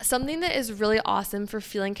something that is really awesome for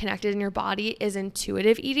feeling connected in your body is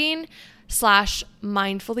intuitive eating.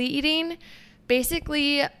 /mindfully eating.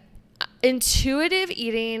 Basically, intuitive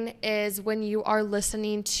eating is when you are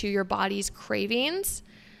listening to your body's cravings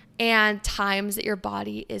and times that your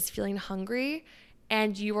body is feeling hungry,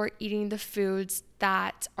 and you are eating the foods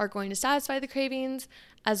that are going to satisfy the cravings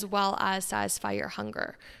as well as satisfy your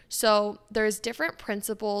hunger. So there's different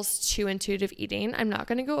principles to intuitive eating. I'm not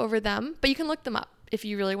going to go over them, but you can look them up if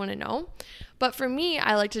you really want to know. But for me,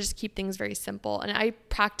 I like to just keep things very simple, and I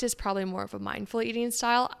practice probably more of a mindful eating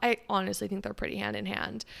style. I honestly think they're pretty hand in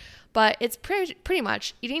hand, but it's pretty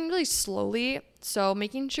much eating really slowly. So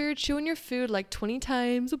making sure you're chewing your food like 20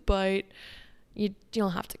 times a bite. You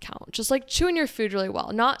don't have to count. Just like chewing your food really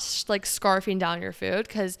well, not like scarfing down your food,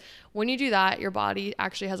 because when you do that, your body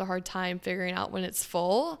actually has a hard time figuring out when it's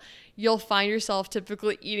full. You'll find yourself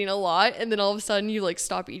typically eating a lot, and then all of a sudden you like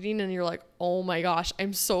stop eating and you're like, oh my gosh,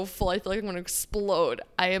 I'm so full. I feel like I'm going to explode.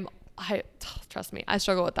 Trust me, I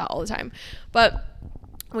struggle with that all the time. But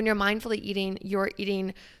when you're mindfully eating, you're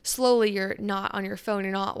eating slowly. You're not on your phone.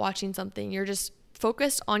 You're not watching something. You're just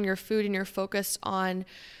focused on your food, and you're focused on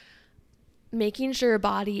making sure your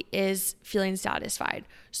body is feeling satisfied.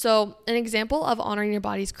 So an example of honoring your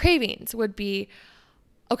body's cravings would be,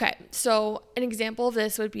 okay, so an example of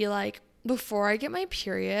this would be like, before I get my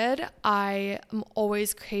period, I am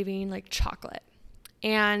always craving like chocolate.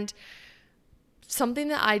 And something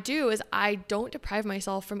that I do is I don't deprive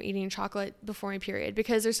myself from eating chocolate before my period,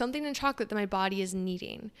 because there's something in chocolate that my body is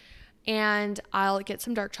needing. And I'll get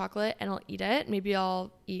some dark chocolate and I'll eat it. Maybe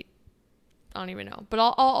I'll eat, I don't even know, but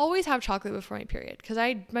I'll always have chocolate before my period, because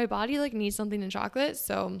my body like needs something in chocolate.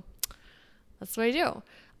 So that's what I do.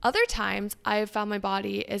 Other times I've found my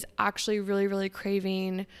body is actually really, really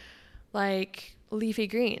craving like leafy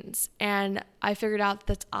greens, and I figured out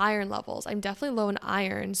that's iron levels. I'm definitely low in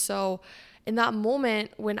iron. So in that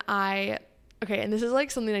moment when and this is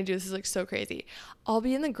like something I do, this is like so crazy. I'll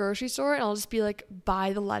be in the grocery store and I'll just be like,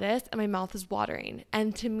 buy the lettuce, and my mouth is watering.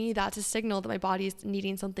 And to me, that's a signal that my body is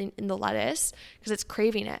needing something in the lettuce because it's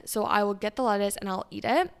craving it. So I will get the lettuce and I'll eat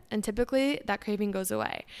it. And typically that craving goes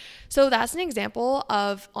away. So that's an example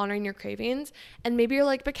of honoring your cravings. And maybe you're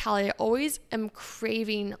like, but Callie, I always am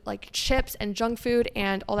craving like chips and junk food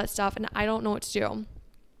and all that stuff, and I don't know what to do.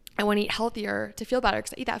 I want to eat healthier to feel better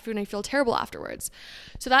because I eat that food and I feel terrible afterwards.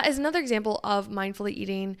 So that is another example of mindfully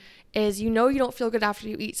eating, is you don't feel good after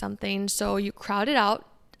you eat something, so you crowd it out.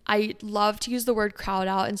 I love to use the word crowd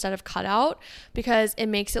out instead of cut out, because it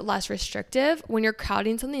makes it less restrictive. When you're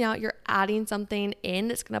crowding something out, you're adding something in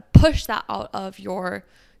that's going to push that out of your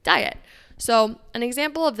diet. So an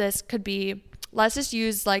example of this could be, let's just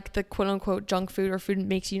use like the quote unquote junk food or food that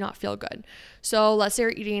makes you not feel good. So let's say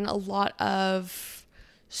you're eating a lot of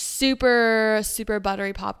super, super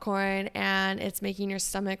buttery popcorn and it's making your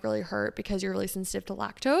stomach really hurt because you're really sensitive to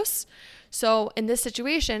lactose. So in this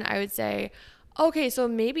situation, I would say, okay, so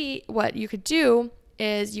maybe what you could do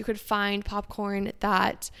is you could find popcorn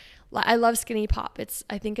that, I love Skinny Pop.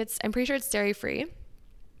 I'm pretty sure it's dairy free.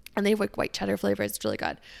 And they have like white cheddar flavor. It's really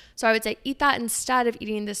good. So I would say eat that instead of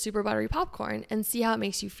eating this super buttery popcorn and see how it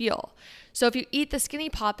makes you feel. So if you eat the Skinny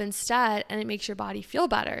Pop instead and it makes your body feel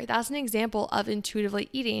better, that's an example of intuitively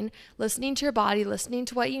eating, listening to your body, listening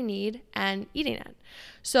to what you need and eating it.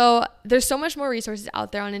 So there's so much more resources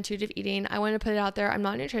out there on intuitive eating. I want to put it out there. I'm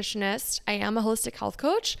not a nutritionist. I am a holistic health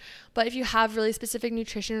coach. But if you have really specific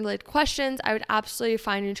nutrition related questions, I would absolutely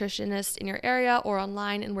find a nutritionist in your area or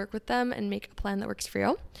online and work with them and make a plan that works for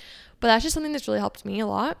you. But that's just something that's really helped me a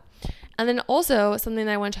lot. And then also something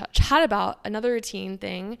that I want to chat about, another routine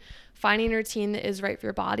thing, finding a routine that is right for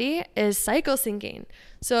your body, is cycle syncing.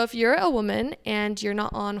 So if you're a woman and you're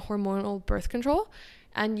not on hormonal birth control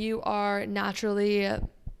and you are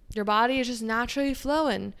your body is just naturally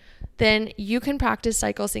flowing, then you can practice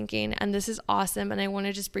cycle syncing. And this is awesome. And I want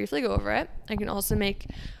to just briefly go over it. I can also make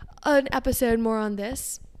an episode more on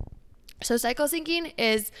this. So cycle syncing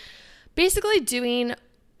is basically doing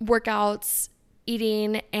workouts,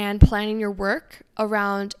 eating, and planning your work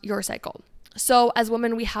around your cycle. So as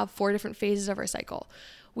women, we have 4 different phases of our cycle.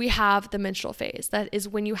 We have the menstrual phase. That is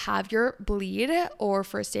when you have your bleed or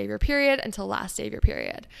first day of your period until last day of your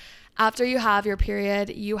period. After you have your period,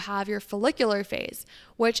 you have your follicular phase,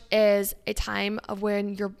 which is a time of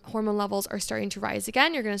when your hormone levels are starting to rise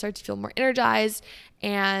again. You're going to start to feel more energized,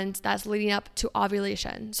 and that's leading up to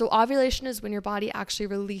ovulation. So ovulation is when your body actually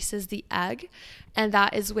releases the egg, and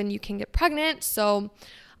that is when you can get pregnant. So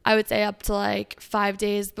I would say up to like 5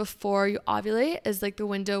 days before you ovulate is like the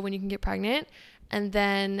window when you can get pregnant. And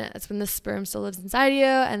then that's when the sperm still lives inside you,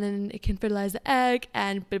 and then it can fertilize the egg,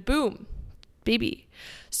 and boom, baby.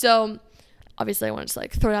 So obviously I want to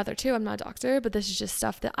like throw it out there too. I'm not a doctor, but this is just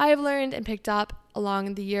stuff that I've learned and picked up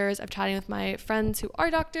along the years of chatting with my friends who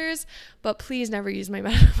are doctors. But please never use my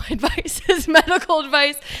advice as medical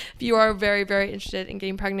advice. If you are very, very interested in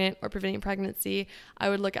getting pregnant or preventing pregnancy, I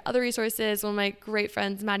would look at other resources. One of my great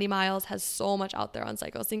friends, Maddie Miles, has so much out there on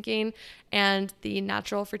cycle syncing and the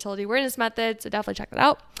natural fertility awareness method. So definitely check that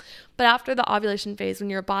out. But after the ovulation phase, when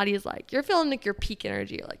your body is like, you're feeling like your peak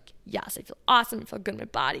energy, you're like, yes, I feel awesome, I feel good in my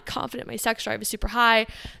body, confident, my sex drive is super high.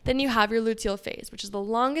 Then you have your luteal phase, which is the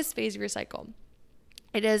longest phase of your cycle.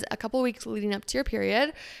 It is a couple weeks leading up to your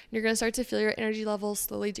period. You're going to start to feel your energy levels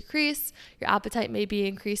slowly decrease. Your appetite may be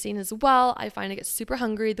increasing as well. I find I get super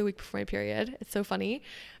hungry the week before my period. It's so funny.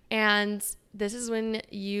 And this is when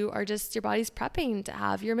your body's prepping to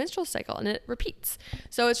have your menstrual cycle, and it repeats.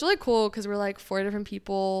 So it's really cool because we're like 4 different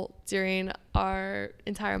people during our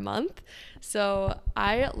entire month. So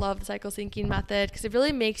I love the cycle syncing method because it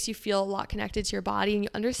really makes you feel a lot connected to your body, and you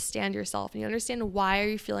understand yourself and you understand why are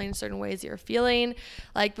you feeling certain ways that you're feeling.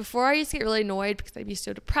 Like before, I used to get really annoyed because I'd be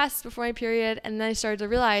so depressed before my period, and then I started to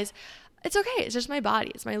realize it's okay. It's just my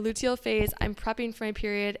body. It's my luteal phase. I'm prepping for my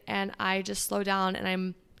period, and I just slow down and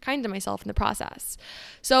I'm kind to myself in the process.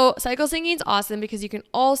 So cycle syncing is awesome because you can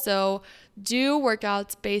also do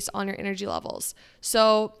workouts based on your energy levels.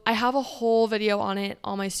 So I have a whole video on it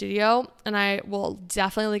on my studio, and I will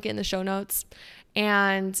definitely link it in the show notes.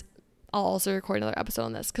 And I'll also record another episode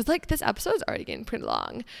on this because like this episode is already getting pretty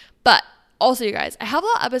long. But also, you guys, I have a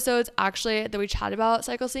lot of episodes actually that we chat about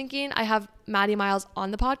cycle syncing. I have Maddie Miles on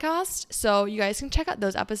the podcast, so you guys can check out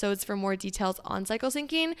those episodes for more details on cycle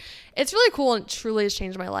syncing. It's really cool and truly has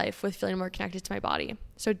changed my life with feeling more connected to my body.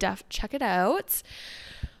 So check it out.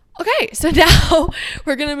 Okay, so now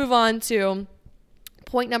we're going to move on to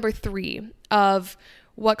point number 3 of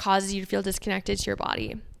what causes you to feel disconnected to your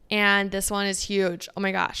body. And this one is huge. Oh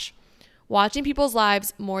my gosh. Watching people's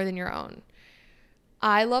lives more than your own.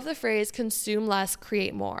 I love the phrase consume less,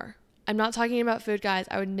 create more. I'm not talking about food, guys.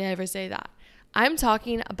 I would never say that. I'm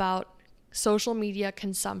talking about social media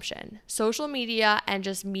consumption, social media and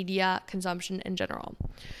just media consumption in general.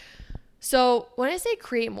 So when I say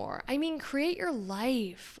create more, I mean create your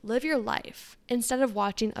life, live your life instead of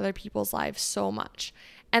watching other people's lives so much.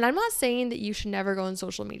 And I'm not saying that you should never go on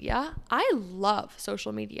social media. I love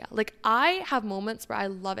social media. Like I have moments where I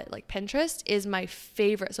love it. Like Pinterest is my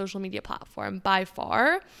favorite social media platform by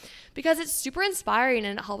far because it's super inspiring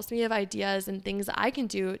and it helps me have ideas and things that I can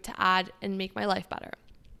do to add and make my life better.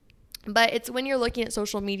 But it's when you're looking at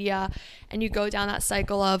social media and you go down that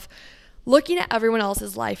cycle of looking at everyone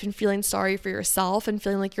else's life and feeling sorry for yourself and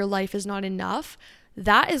feeling like your life is not enough.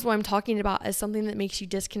 That is what I'm talking about as something that makes you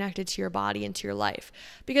disconnected to your body and to your life.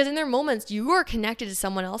 Because in their moments, you are connected to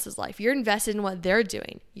someone else's life. You're invested in what they're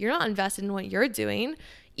doing. You're not invested in what you're doing.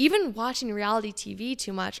 Even watching reality TV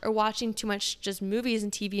too much or watching too much just movies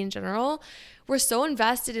and TV in general, we're so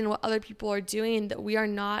invested in what other people are doing that we are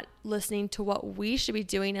not listening to what we should be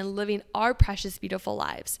doing and living our precious, beautiful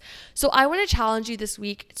lives. So I want to challenge you this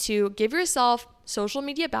week to give yourself social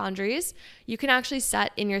media boundaries. You can actually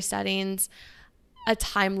set in your settings a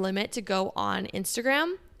time limit to go on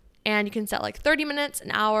Instagram, and you can set like 30 minutes,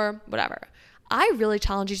 an hour, whatever. I really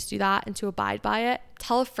challenge you to do that and to abide by it.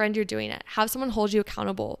 Tell a friend you're doing it. Have someone hold you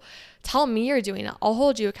accountable. Tell me you're doing it. I'll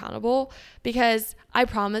hold you accountable because I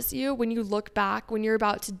promise you when you look back, when you're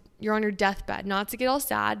on your deathbed, not to get all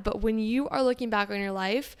sad, but when you are looking back on your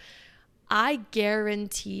life, I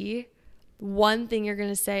guarantee one thing you're going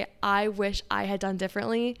to say, I wish I had done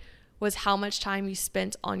differently, was how much time you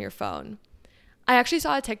spent on your phone. I actually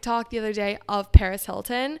saw a TikTok the other day of Paris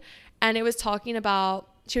Hilton, and she was talking about,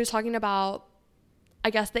 I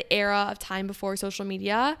guess, the era of time before social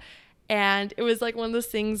media. And it was like one of those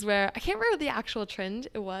things where I can't remember the actual trend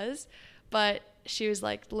it was, but she was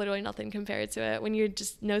like literally nothing compared to it. When you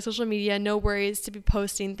just no social media, no worries to be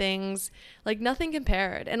posting things, like nothing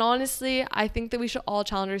compared. And honestly, I think that we should all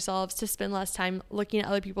challenge ourselves to spend less time looking at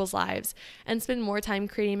other people's lives and spend more time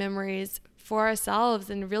creating memories for ourselves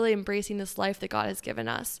and really embracing this life that God has given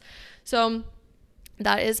us. So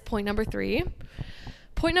that is point number 3.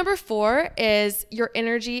 Point number 4 is your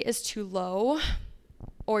energy is too low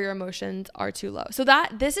or your emotions are too low. So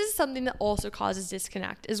this is something that also causes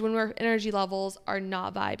disconnect, is when our energy levels are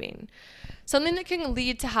not vibing. Something that can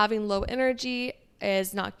lead to having low energy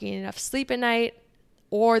is not getting enough sleep at night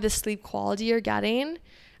or the sleep quality you're getting.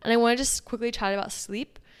 And I want to just quickly chat about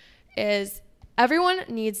sleep. Is everyone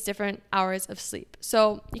needs different hours of sleep.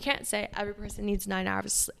 So you can't say every person needs 9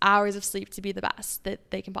 hours of sleep to be the best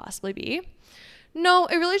that they can possibly be. No,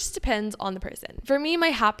 it really just depends on the person. For me, my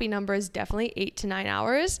happy number is definitely 8 to 9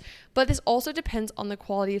 hours, but this also depends on the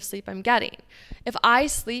quality of sleep I'm getting. If I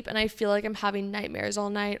sleep and I feel like I'm having nightmares all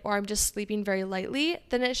night, or I'm just sleeping very lightly,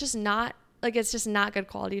 then it's just not good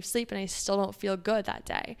quality of sleep, and I still don't feel good that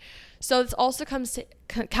day. So this also comes to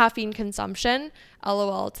caffeine consumption.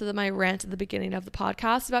 LOL to my rant at the beginning of the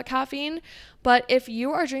podcast about caffeine. But if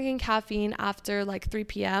you are drinking caffeine after like 3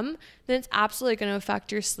 p.m., then it's absolutely going to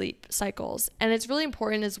affect your sleep cycles. And it's really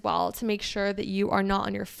important as well to make sure that you are not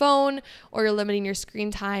on your phone, or you're limiting your screen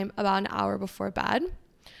time about an hour before bed.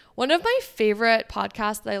 One of my favorite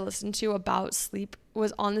podcasts that I listened to about sleep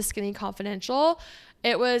was on the Skinny Confidential.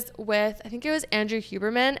 It was with, I think it was Andrew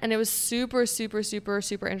Huberman, and it was super, super, super,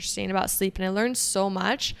 super interesting about sleep, and I learned so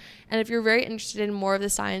much. And if you're very interested in more of the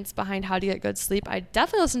science behind how to get good sleep, I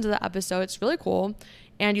definitely listen to the episode. It's really cool,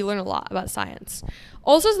 and you learn a lot about science.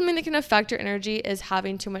 Also, something that can affect your energy is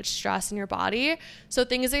having too much stress in your body. So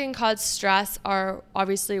things that can cause stress are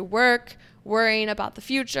obviously work, worrying about the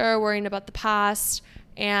future, worrying about the past,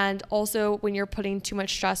 and also when you're putting too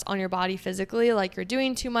much stress on your body physically, like you're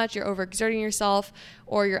doing too much, you're overexerting yourself,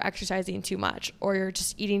 or you're exercising too much, or you're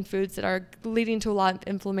just eating foods that are leading to a lot of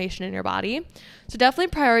inflammation in your body. So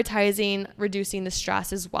definitely prioritizing reducing the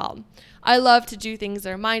stress as well. I love to do things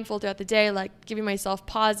that are mindful throughout the day, like giving myself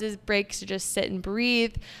pauses, breaks to just sit and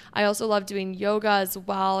breathe. I also love doing yoga as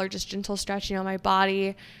well, or just gentle stretching on my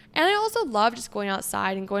body. And I also love just going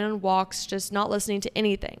outside and going on walks, just not listening to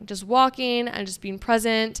anything, just walking and just being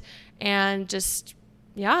present, and just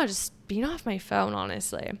being off my phone,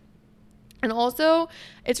 honestly. And also,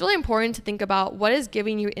 it's really important to think about what is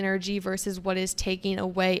giving you energy versus what is taking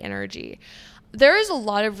away energy. There is a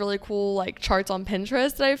lot of really cool like charts on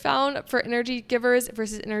Pinterest that I found for energy givers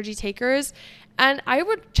versus energy takers. And I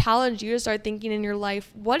would challenge you to start thinking in your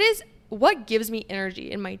life, what gives me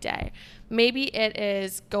energy in my day? Maybe it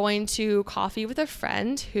is going to coffee with a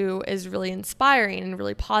friend who is really inspiring and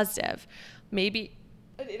really positive. Maybe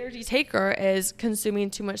an energy taker is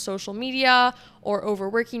consuming too much social media, or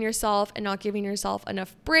overworking yourself and not giving yourself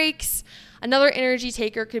enough breaks. Another energy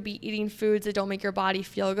taker could be eating foods that don't make your body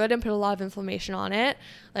feel good and put a lot of inflammation on it.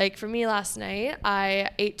 Like for me last night, I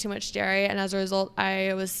ate too much dairy, and as a result,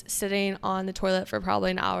 I was sitting on the toilet for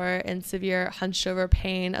probably an hour in severe hunched over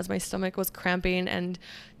pain as my stomach was cramping, and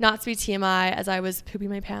not to be TMI, as I was pooping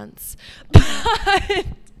my pants. But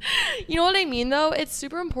you know what I mean, though? It's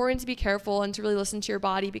super important to be careful and to really listen to your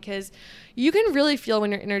body, because you can really feel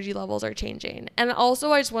when your energy levels are changing. And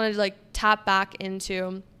also, I just wanted to like tap back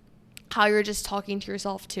into how you're just talking to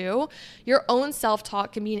yourself too. Your own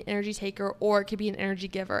self-talk can be an energy taker, or it could be an energy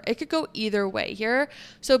giver. It could go either way here.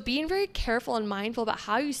 So being very careful and mindful about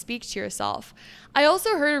how you speak to yourself. I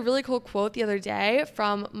also heard a really cool quote the other day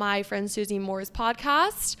from my friend Susie Moore's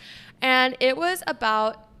podcast, and it was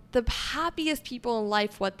about the happiest people in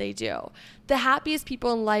life, what they do. The happiest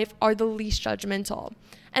people in life are the least judgmental.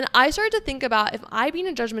 And I started to think about, if I being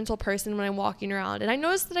a judgmental person when I'm walking around, and I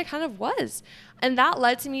noticed that I kind of was. And that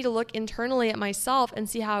led to me to look internally at myself and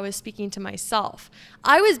see how I was speaking to myself.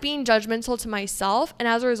 I was being judgmental to myself, and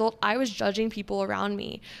as a result, I was judging people around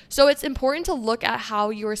me. So it's important to look at how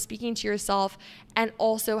you are speaking to yourself, and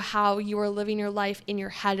also how you are living your life in your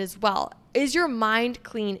head as well. Is your mind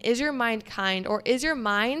clean? Is your mind kind? Or is your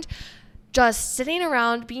mind just sitting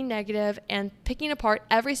around being negative and picking apart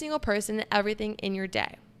every single person and everything in your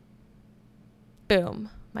day? Boom,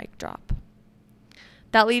 mic drop.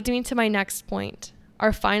 That leads me to my next point,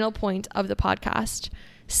 our final point of the podcast,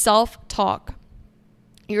 self-talk.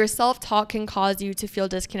 Your self-talk can cause you to feel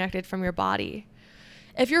disconnected from your body.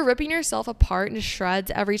 If you're ripping yourself apart into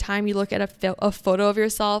shreds every time you look at a photo of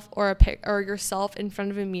yourself, or yourself in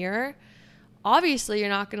front of a mirror, obviously you're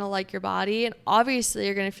not going to like your body, and obviously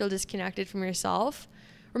you're going to feel disconnected from yourself.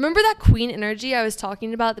 Remember that queen energy I was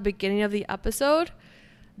talking about at the beginning of the episode?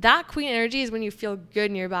 That queen energy is when you feel good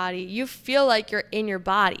in your body. You feel like you're in your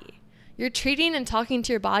body. You're treating and talking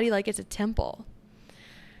to your body like it's a temple.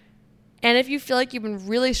 And if you feel like you've been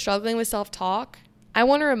really struggling with self-talk, I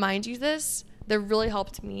want to remind you this. That really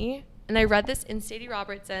helped me. And I read this in Sadie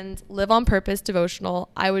Robertson's Live on Purpose devotional.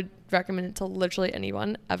 I would recommend it to literally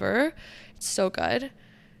anyone ever. It's so good.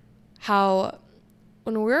 How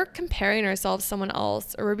when we're comparing ourselves to someone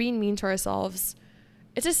else, or we're being mean to ourselves,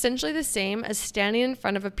 it's essentially the same as standing in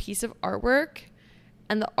front of a piece of artwork,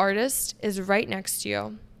 and the artist is right next to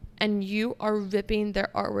you, and you are ripping their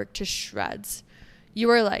artwork to shreds. You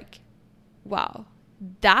are like, wow,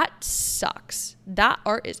 that sucks. That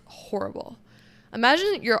art is horrible.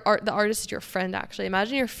 Imagine the artist is your friend, actually.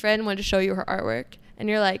 Imagine your friend wanted to show you her artwork, and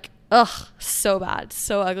you're like, ugh, so bad,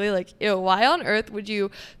 so ugly. Like, ew, why on earth would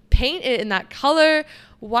you paint it in that color?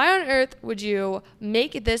 Why on earth would you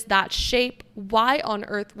make this that shape? Why on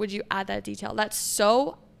earth would you add that detail? That's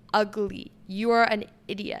so ugly. You are an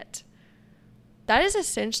idiot. That is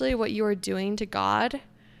essentially what you are doing to God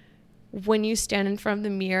when you stand in front of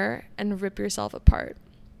the mirror and rip yourself apart.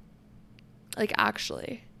 Like,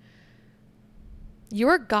 actually, you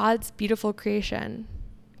are God's beautiful creation.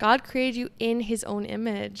 God created you in his own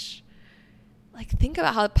image. Like, think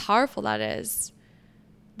about how powerful that is.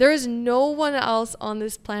 There is no one else on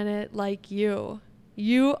this planet like you.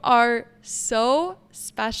 You are so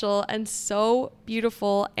special and so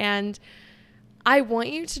beautiful. And I want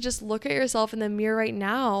you to just look at yourself in the mirror right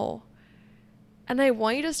now. And I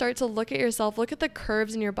want you to start to look at yourself. Look at the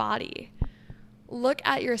curves in your body. Look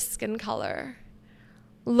at your skin color.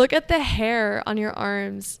 Look at the hair on your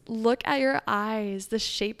arms. Look at your eyes, the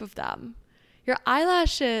shape of them. Your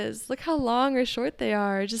eyelashes, look how long or short they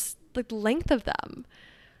are. Just the length of them.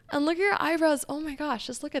 And look at your eyebrows. Oh my gosh,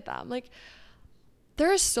 just look at them. Like,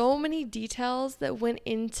 there are so many details that went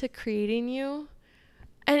into creating you.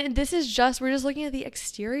 And we're just looking at the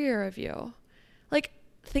exterior of you. Like,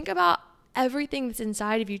 think about everything that's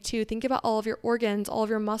inside of you too. Think about all of your organs, all of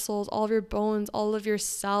your muscles, all of your bones, all of your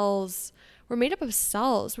cells. We're made up of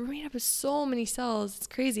cells. We're made up of so many cells. It's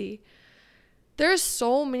crazy. There's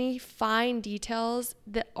so many fine details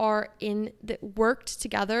that worked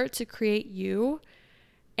together to create you.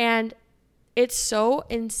 And it's so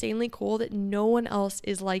insanely cool that no one else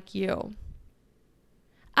is like you.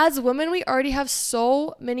 As women, we already have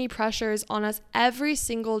so many pressures on us every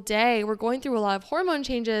single day. We're going through a lot of hormone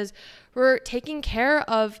changes. We're taking care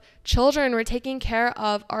of children. We're taking care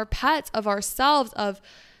of our pets, of ourselves, of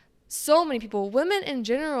so many people. Women in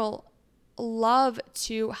general love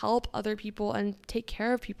to help other people and take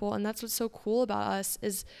care of people. And that's what's so cool about us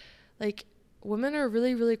is, like, women are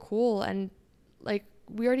really, really cool. And, like,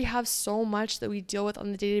 we already have so much that we deal with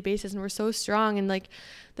on the day-to-day basis, and we're so strong. And, like,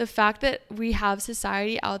 the fact that we have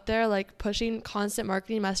society out there, like, pushing constant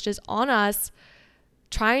marketing messages on us,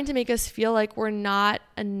 trying to make us feel like we're not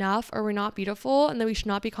enough or we're not beautiful and that we should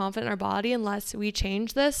not be confident in our body unless we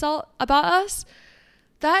change this about us,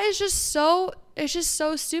 that is it's just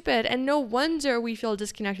so stupid. And no wonder we feel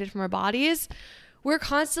disconnected from our bodies. We're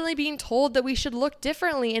constantly being told that we should look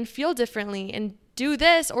differently and feel differently and do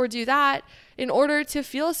this or do that in order to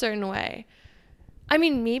feel a certain way. I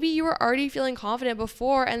mean, maybe you were already feeling confident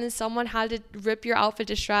before and then someone had to rip your outfit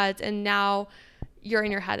to shreds and now you're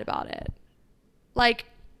in your head about it. Like,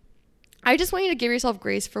 I just want you to give yourself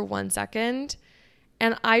grace for 1 second.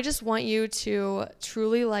 And I just want you to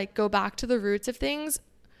truly, like, go back to the roots of things.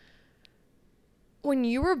 When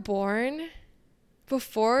you were born,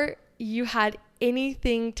 before you had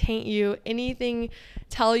anything taint you, anything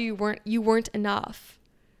tell you weren't enough,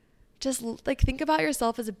 just, like, think about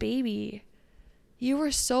yourself as a baby. You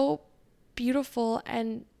were so beautiful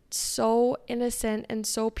and so innocent and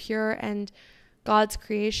so pure and God's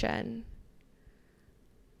creation.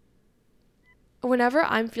 Whenever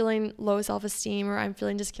I'm feeling low self-esteem or I'm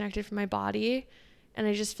feeling disconnected from my body and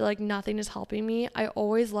I just feel like nothing is helping me, I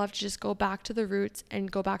always love to just go back to the roots and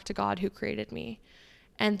go back to God who created me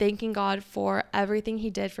and thanking God for everything he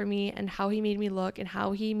did for me and how he made me look and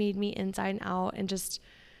how he made me inside and out. And just,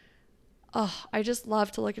 I just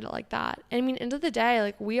love to look at it like that. And I mean, end of the day,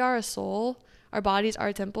 like, we are a soul, our bodies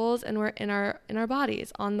are temples, and we're in our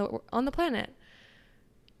bodies on the planet.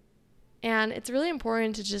 And it's really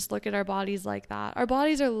important to just look at our bodies like that. Our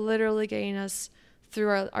bodies are literally getting us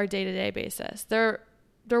through our day-to-day basis. They're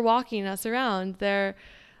walking us around. They're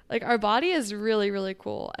like, our body is really, really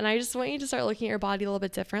cool. And I just want you to start looking at your body a little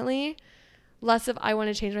bit differently. Less of, I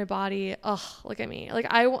want to change my body. Look at me. Like,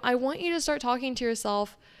 I want you to start talking to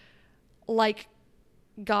yourself like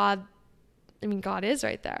God. I mean, God is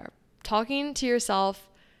right there. Talking to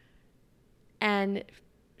yourself and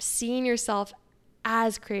seeing yourself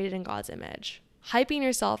as created in God's image, hyping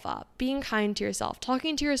yourself up, being kind to yourself,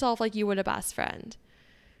 talking to yourself like you would a best friend,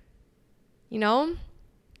 you know?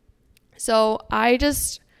 So I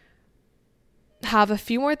just have a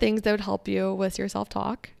few more things that would help you with your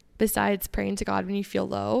self-talk besides praying to God when you feel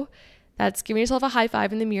low. That's giving yourself a high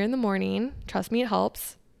five in the mirror in the morning. Trust me, it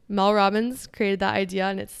helps. Mel Robbins created that idea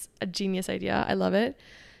and it's a genius idea. I love it.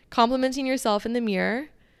 Complimenting yourself in the mirror.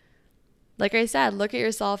 Like I said, look at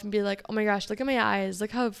yourself and be like, oh my gosh, look at my eyes. Look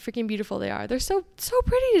how freaking beautiful they are. They're so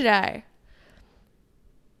pretty today.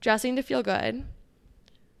 Dressing to feel good.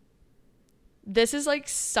 This is, like,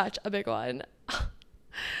 such a big one.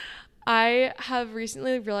 I have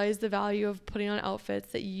recently realized the value of putting on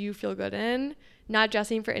outfits that you feel good in, not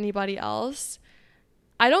dressing for anybody else.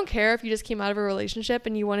 I don't care if you just came out of a relationship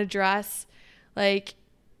and you want to dress like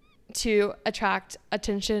to attract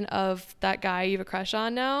attention of that guy you have a crush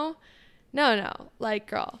on now. No. Like,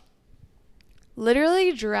 girl,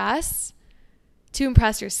 literally dress to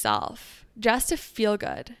impress yourself. Dress to feel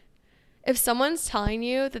good. If someone's telling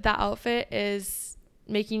you that that outfit is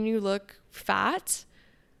making you look fat,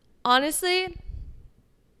 honestly,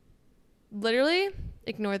 literally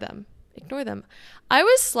ignore them. Ignore them. I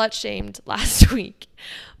was slut shamed last week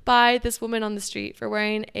by this woman on the street for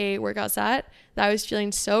wearing a workout set that I was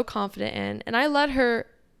feeling so confident in. And I let her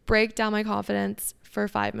break down my confidence for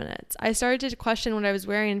 5 minutes. I started to question what I was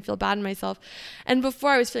wearing and feel bad in myself. And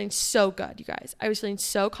before, I was feeling so good, you guys. I was feeling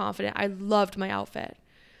so confident. I loved my outfit.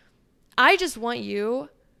 I just want you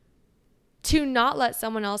to not let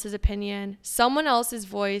someone else's opinion, someone else's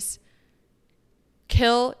voice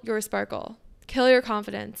kill your sparkle, kill your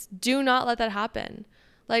confidence. Do not let that happen.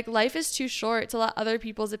 Like, life is too short to let other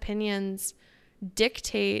people's opinions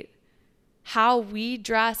dictate how we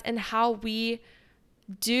dress and how we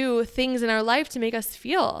do things in our life to make us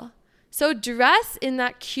feel. So dress in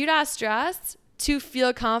that cute ass dress to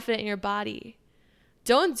feel confident in your body.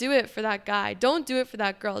 Don't do it for that guy. Don't do it for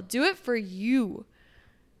that girl. Do it for you.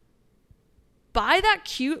 Buy that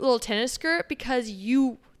cute little tennis skirt because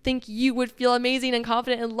you think you would feel amazing and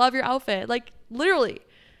confident and love your outfit. Like, literally.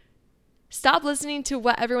 Stop listening to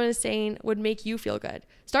what everyone is saying would make you feel good.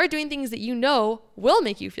 Start doing things that you know will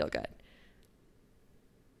make you feel good.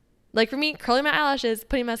 Like, for me, curling my eyelashes,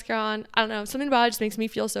 putting mascara on, I don't know, something about it just makes me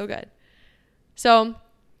feel so good. So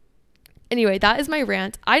anyway, that is my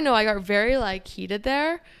rant. I know I got very heated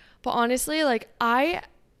there, but honestly, I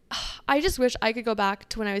just wish I could go back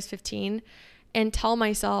to when I was 15 and tell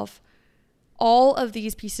myself all of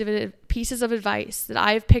these pieces of advice that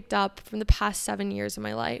I've picked up from the past 7 years of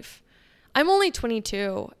my life. I'm only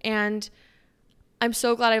 22, and I'm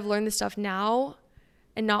so glad I've learned this stuff now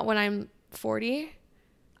and not when I'm 40.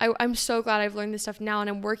 I'm so glad I've learned this stuff now, and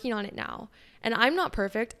I'm working on it now. And I'm not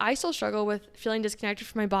perfect. I still struggle with feeling disconnected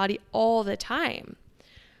from my body all the time.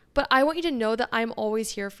 But I want you to know that I'm always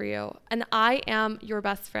here for you. And I am your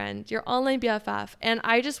best friend, your online BFF. And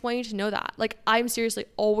I just want you to know that. I'm seriously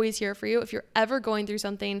always here for you. If you're ever going through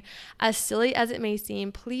something as silly as it may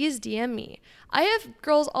seem, please DM me. I have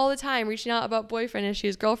girls all the time reaching out about boyfriend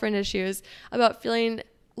issues, girlfriend issues, about feeling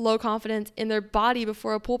low confidence in their body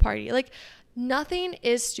before a pool party. Nothing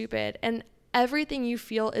is stupid, and everything you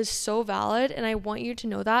feel is so valid, and I want you to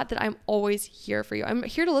know that I'm always here for you. I'm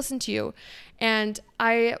here to listen to you, and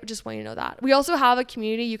I just want you to know that. We also have a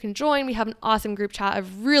community you can join. We have an awesome group chat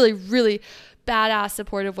of really, really badass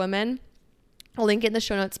supportive women. I'll link it in the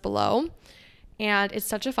show notes below, and it's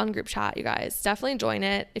such a fun group chat, you guys. Definitely join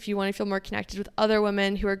it if you want to feel more connected with other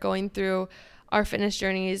women who are going through our fitness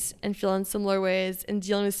journeys and feel in similar ways and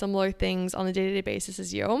dealing with similar things on a day-to-day basis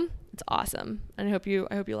as you. It's awesome, and I hope you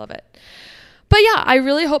love it. But yeah, I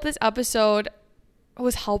really hope this episode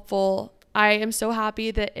was helpful. I am so happy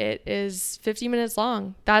that it is 50 minutes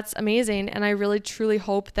long. That's amazing, and I really truly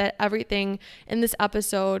hope that everything in this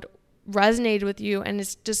episode resonated with you and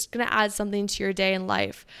is just going to add something to your day and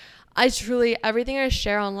life. Everything I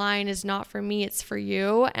share online is not for me, it's for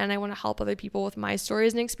you, and I want to help other people with my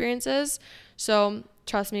stories and experiences. So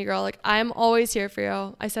trust me, girl, I'm always here for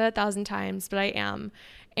you. I said it 1,000 times, but I am.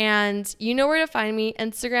 And you know where to find me.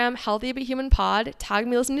 Instagram, Healthy But Human Pod. Tag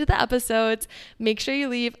me listening to the episodes. Make sure you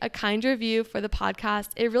leave a kind review for the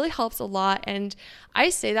podcast. It really helps a lot. And I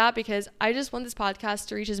say that because I just want this podcast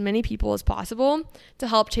to reach as many people as possible to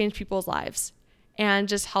help change people's lives and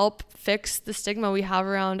just help fix the stigma we have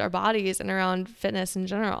around our bodies and around fitness in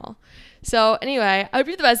general. So anyway, I hope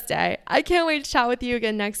you have the best day. I can't wait to chat with you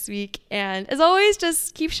again next week. And as always,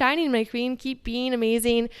 just keep shining, my queen. Keep being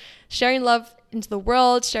amazing, sharing love into the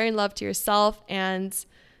world, sharing love to yourself. And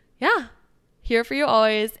yeah, here for you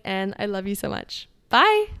always. And I love you so much.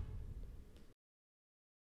 Bye.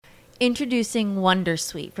 Introducing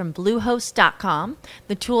Wondersuite from Bluehost.com,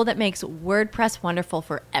 the tool that makes WordPress wonderful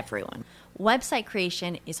for everyone. Website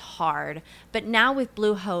creation is hard, but now with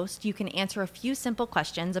Bluehost, you can answer a few simple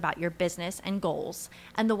questions about your business and goals,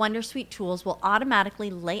 and the Wondersuite tools will automatically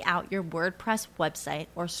lay out your WordPress website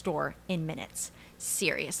or store in minutes.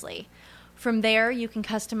 Seriously. From there, you can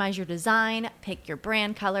customize your design, pick your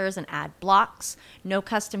brand colors, and add blocks. No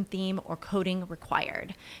custom theme or coding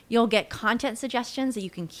required. You'll get content suggestions that you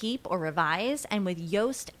can keep or revise, and with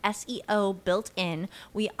Yoast SEO built in,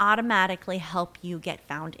 we automatically help you get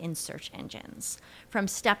found in search engines. From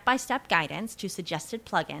step-by-step guidance to suggested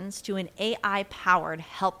plugins to an AI-powered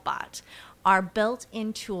help bot, Our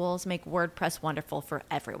built-in tools make WordPress wonderful for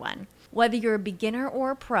everyone. Whether you're a beginner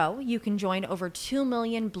or a pro, you can join over 2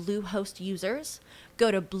 million Bluehost users.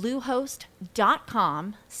 Go to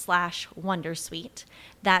bluehost.com/wondersuite.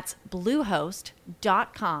 That's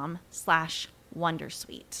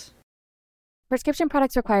bluehost.com/wondersuite. Prescription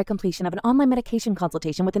products require completion of an online medication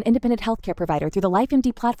consultation with an independent healthcare provider through the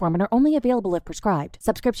LifeMD platform and are only available if prescribed.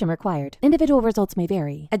 Subscription required. Individual results may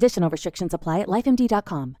vary. Additional restrictions apply at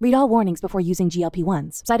lifemd.com. Read all warnings before using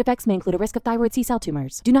GLP-1s. Side effects may include a risk of thyroid C-cell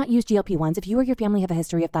tumors. Do not use GLP-1s if you or your family have a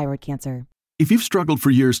history of thyroid cancer. If you've struggled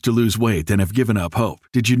for years to lose weight and have given up hope,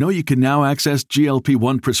 did you know you can now access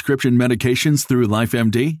GLP-1 prescription medications through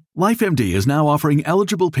LifeMD? LifeMD is now offering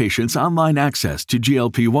eligible patients online access to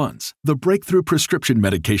GLP-1s, the breakthrough prescription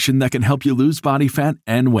medication that can help you lose body fat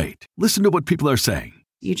and weight. Listen to what people are saying.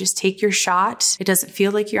 You just take your shot. It doesn't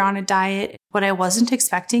feel like you're on a diet. What I wasn't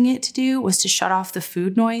expecting it to do was to shut off the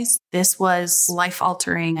food noise. This was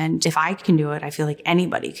life-altering, and if I can do it, I feel like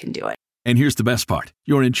anybody can do it. And here's the best part.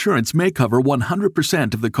 Your insurance may cover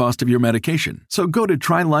 100% of the cost of your medication. So go to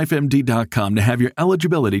trylifemd.com to have your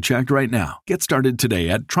eligibility checked right now. Get started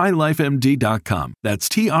today at trylifemd.com. That's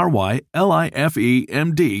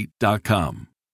TRYLIFEMD.com.